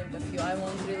my point of view, I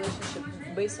want relationship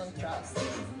based on trust.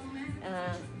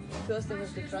 First I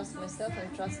have to trust myself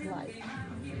and trust life.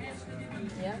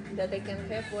 Yeah, that I can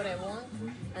have what I want,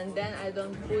 and then I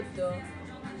don't put the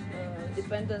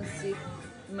dependency,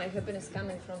 my happiness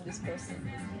coming from this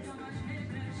person.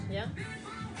 Yeah.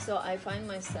 So I find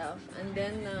myself, and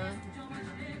then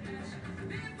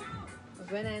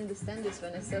when I understand this,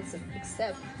 when I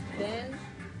self-accept, then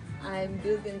I'm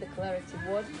building the clarity.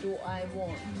 What do I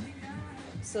want?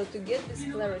 So to get this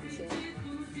clarity,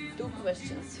 2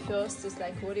 questions. First is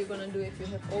like, what are you gonna do if you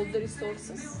have all the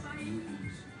resources?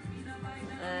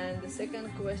 And the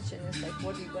second question is like,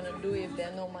 what are you gonna do if there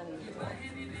are no money in the world?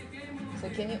 So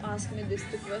can you ask me these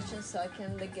 2 questions so I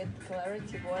can get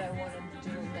clarity what I want to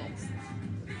do next?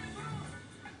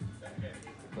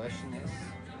 The question is,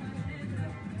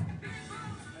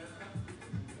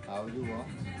 how you want?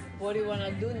 What do you want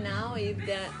to do now if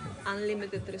there are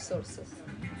unlimited resources?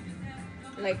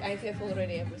 Like I have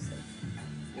already everything.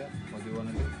 Yeah, what do you want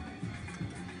to do?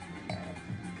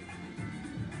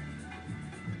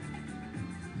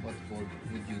 What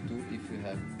would you do if you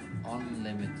have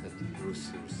unlimited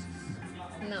resources?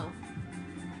 Now.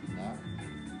 Now?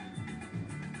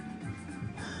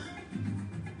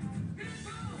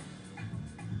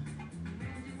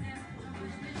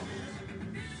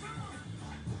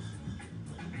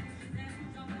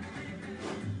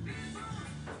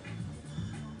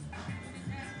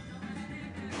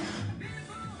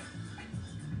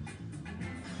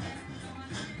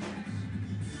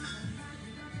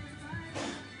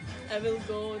 I will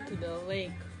go to the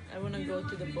lake. I want to go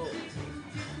to the boat.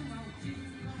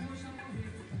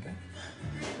 Okay.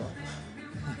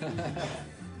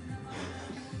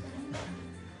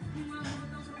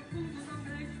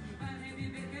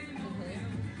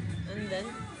 And then?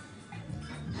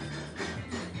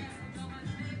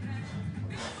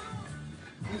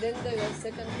 Then the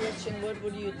second question, what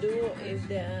would you do if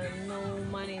there are no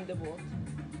money in the world?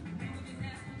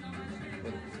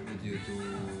 What would you do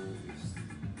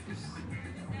if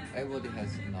everybody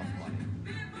has enough money?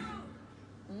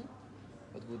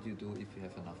 What would you do if you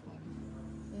have enough money?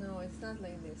 No, it's not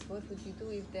like this. What would you do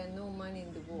if there are no money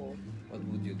in the world? What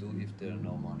would you do if there are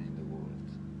no money in the world?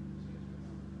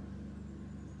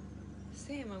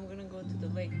 Same, I'm gonna go to the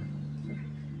lake.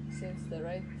 So it's the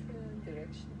right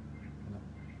direction. No.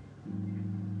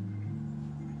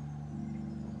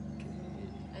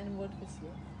 Okay. And what with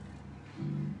you?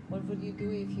 What would you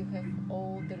do if you have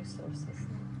all the resources?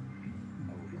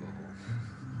 I would go home.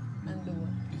 And do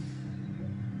what?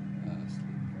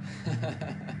 Sleep.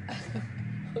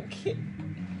 Okay.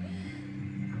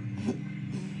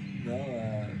 No,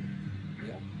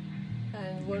 yeah.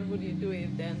 And what would you do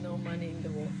if there are no money in the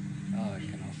world? Oh, I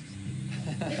cannot.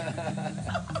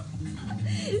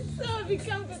 So we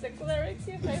come to the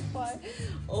clarity if I find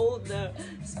all the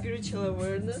spiritual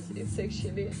awareness. It's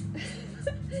actually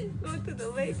go to the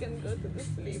lake and go to the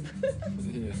sleep.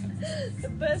 Yeah. The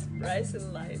best price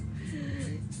in life.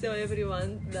 So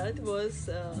everyone, that was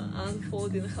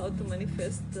unfolding how to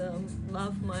manifest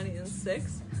love, money, and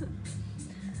sex.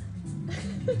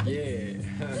 Yeah.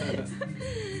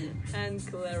 And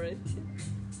clarity.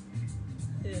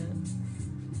 Yeah.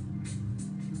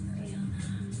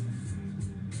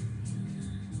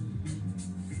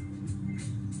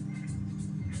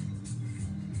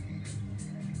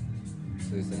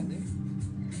 So it's ending?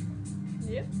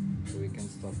 Yeah. So we can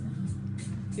stop now.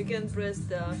 You can press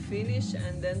the finish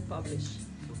and then publish.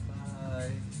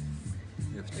 Goodbye.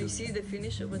 You have You to see the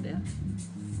finish over there?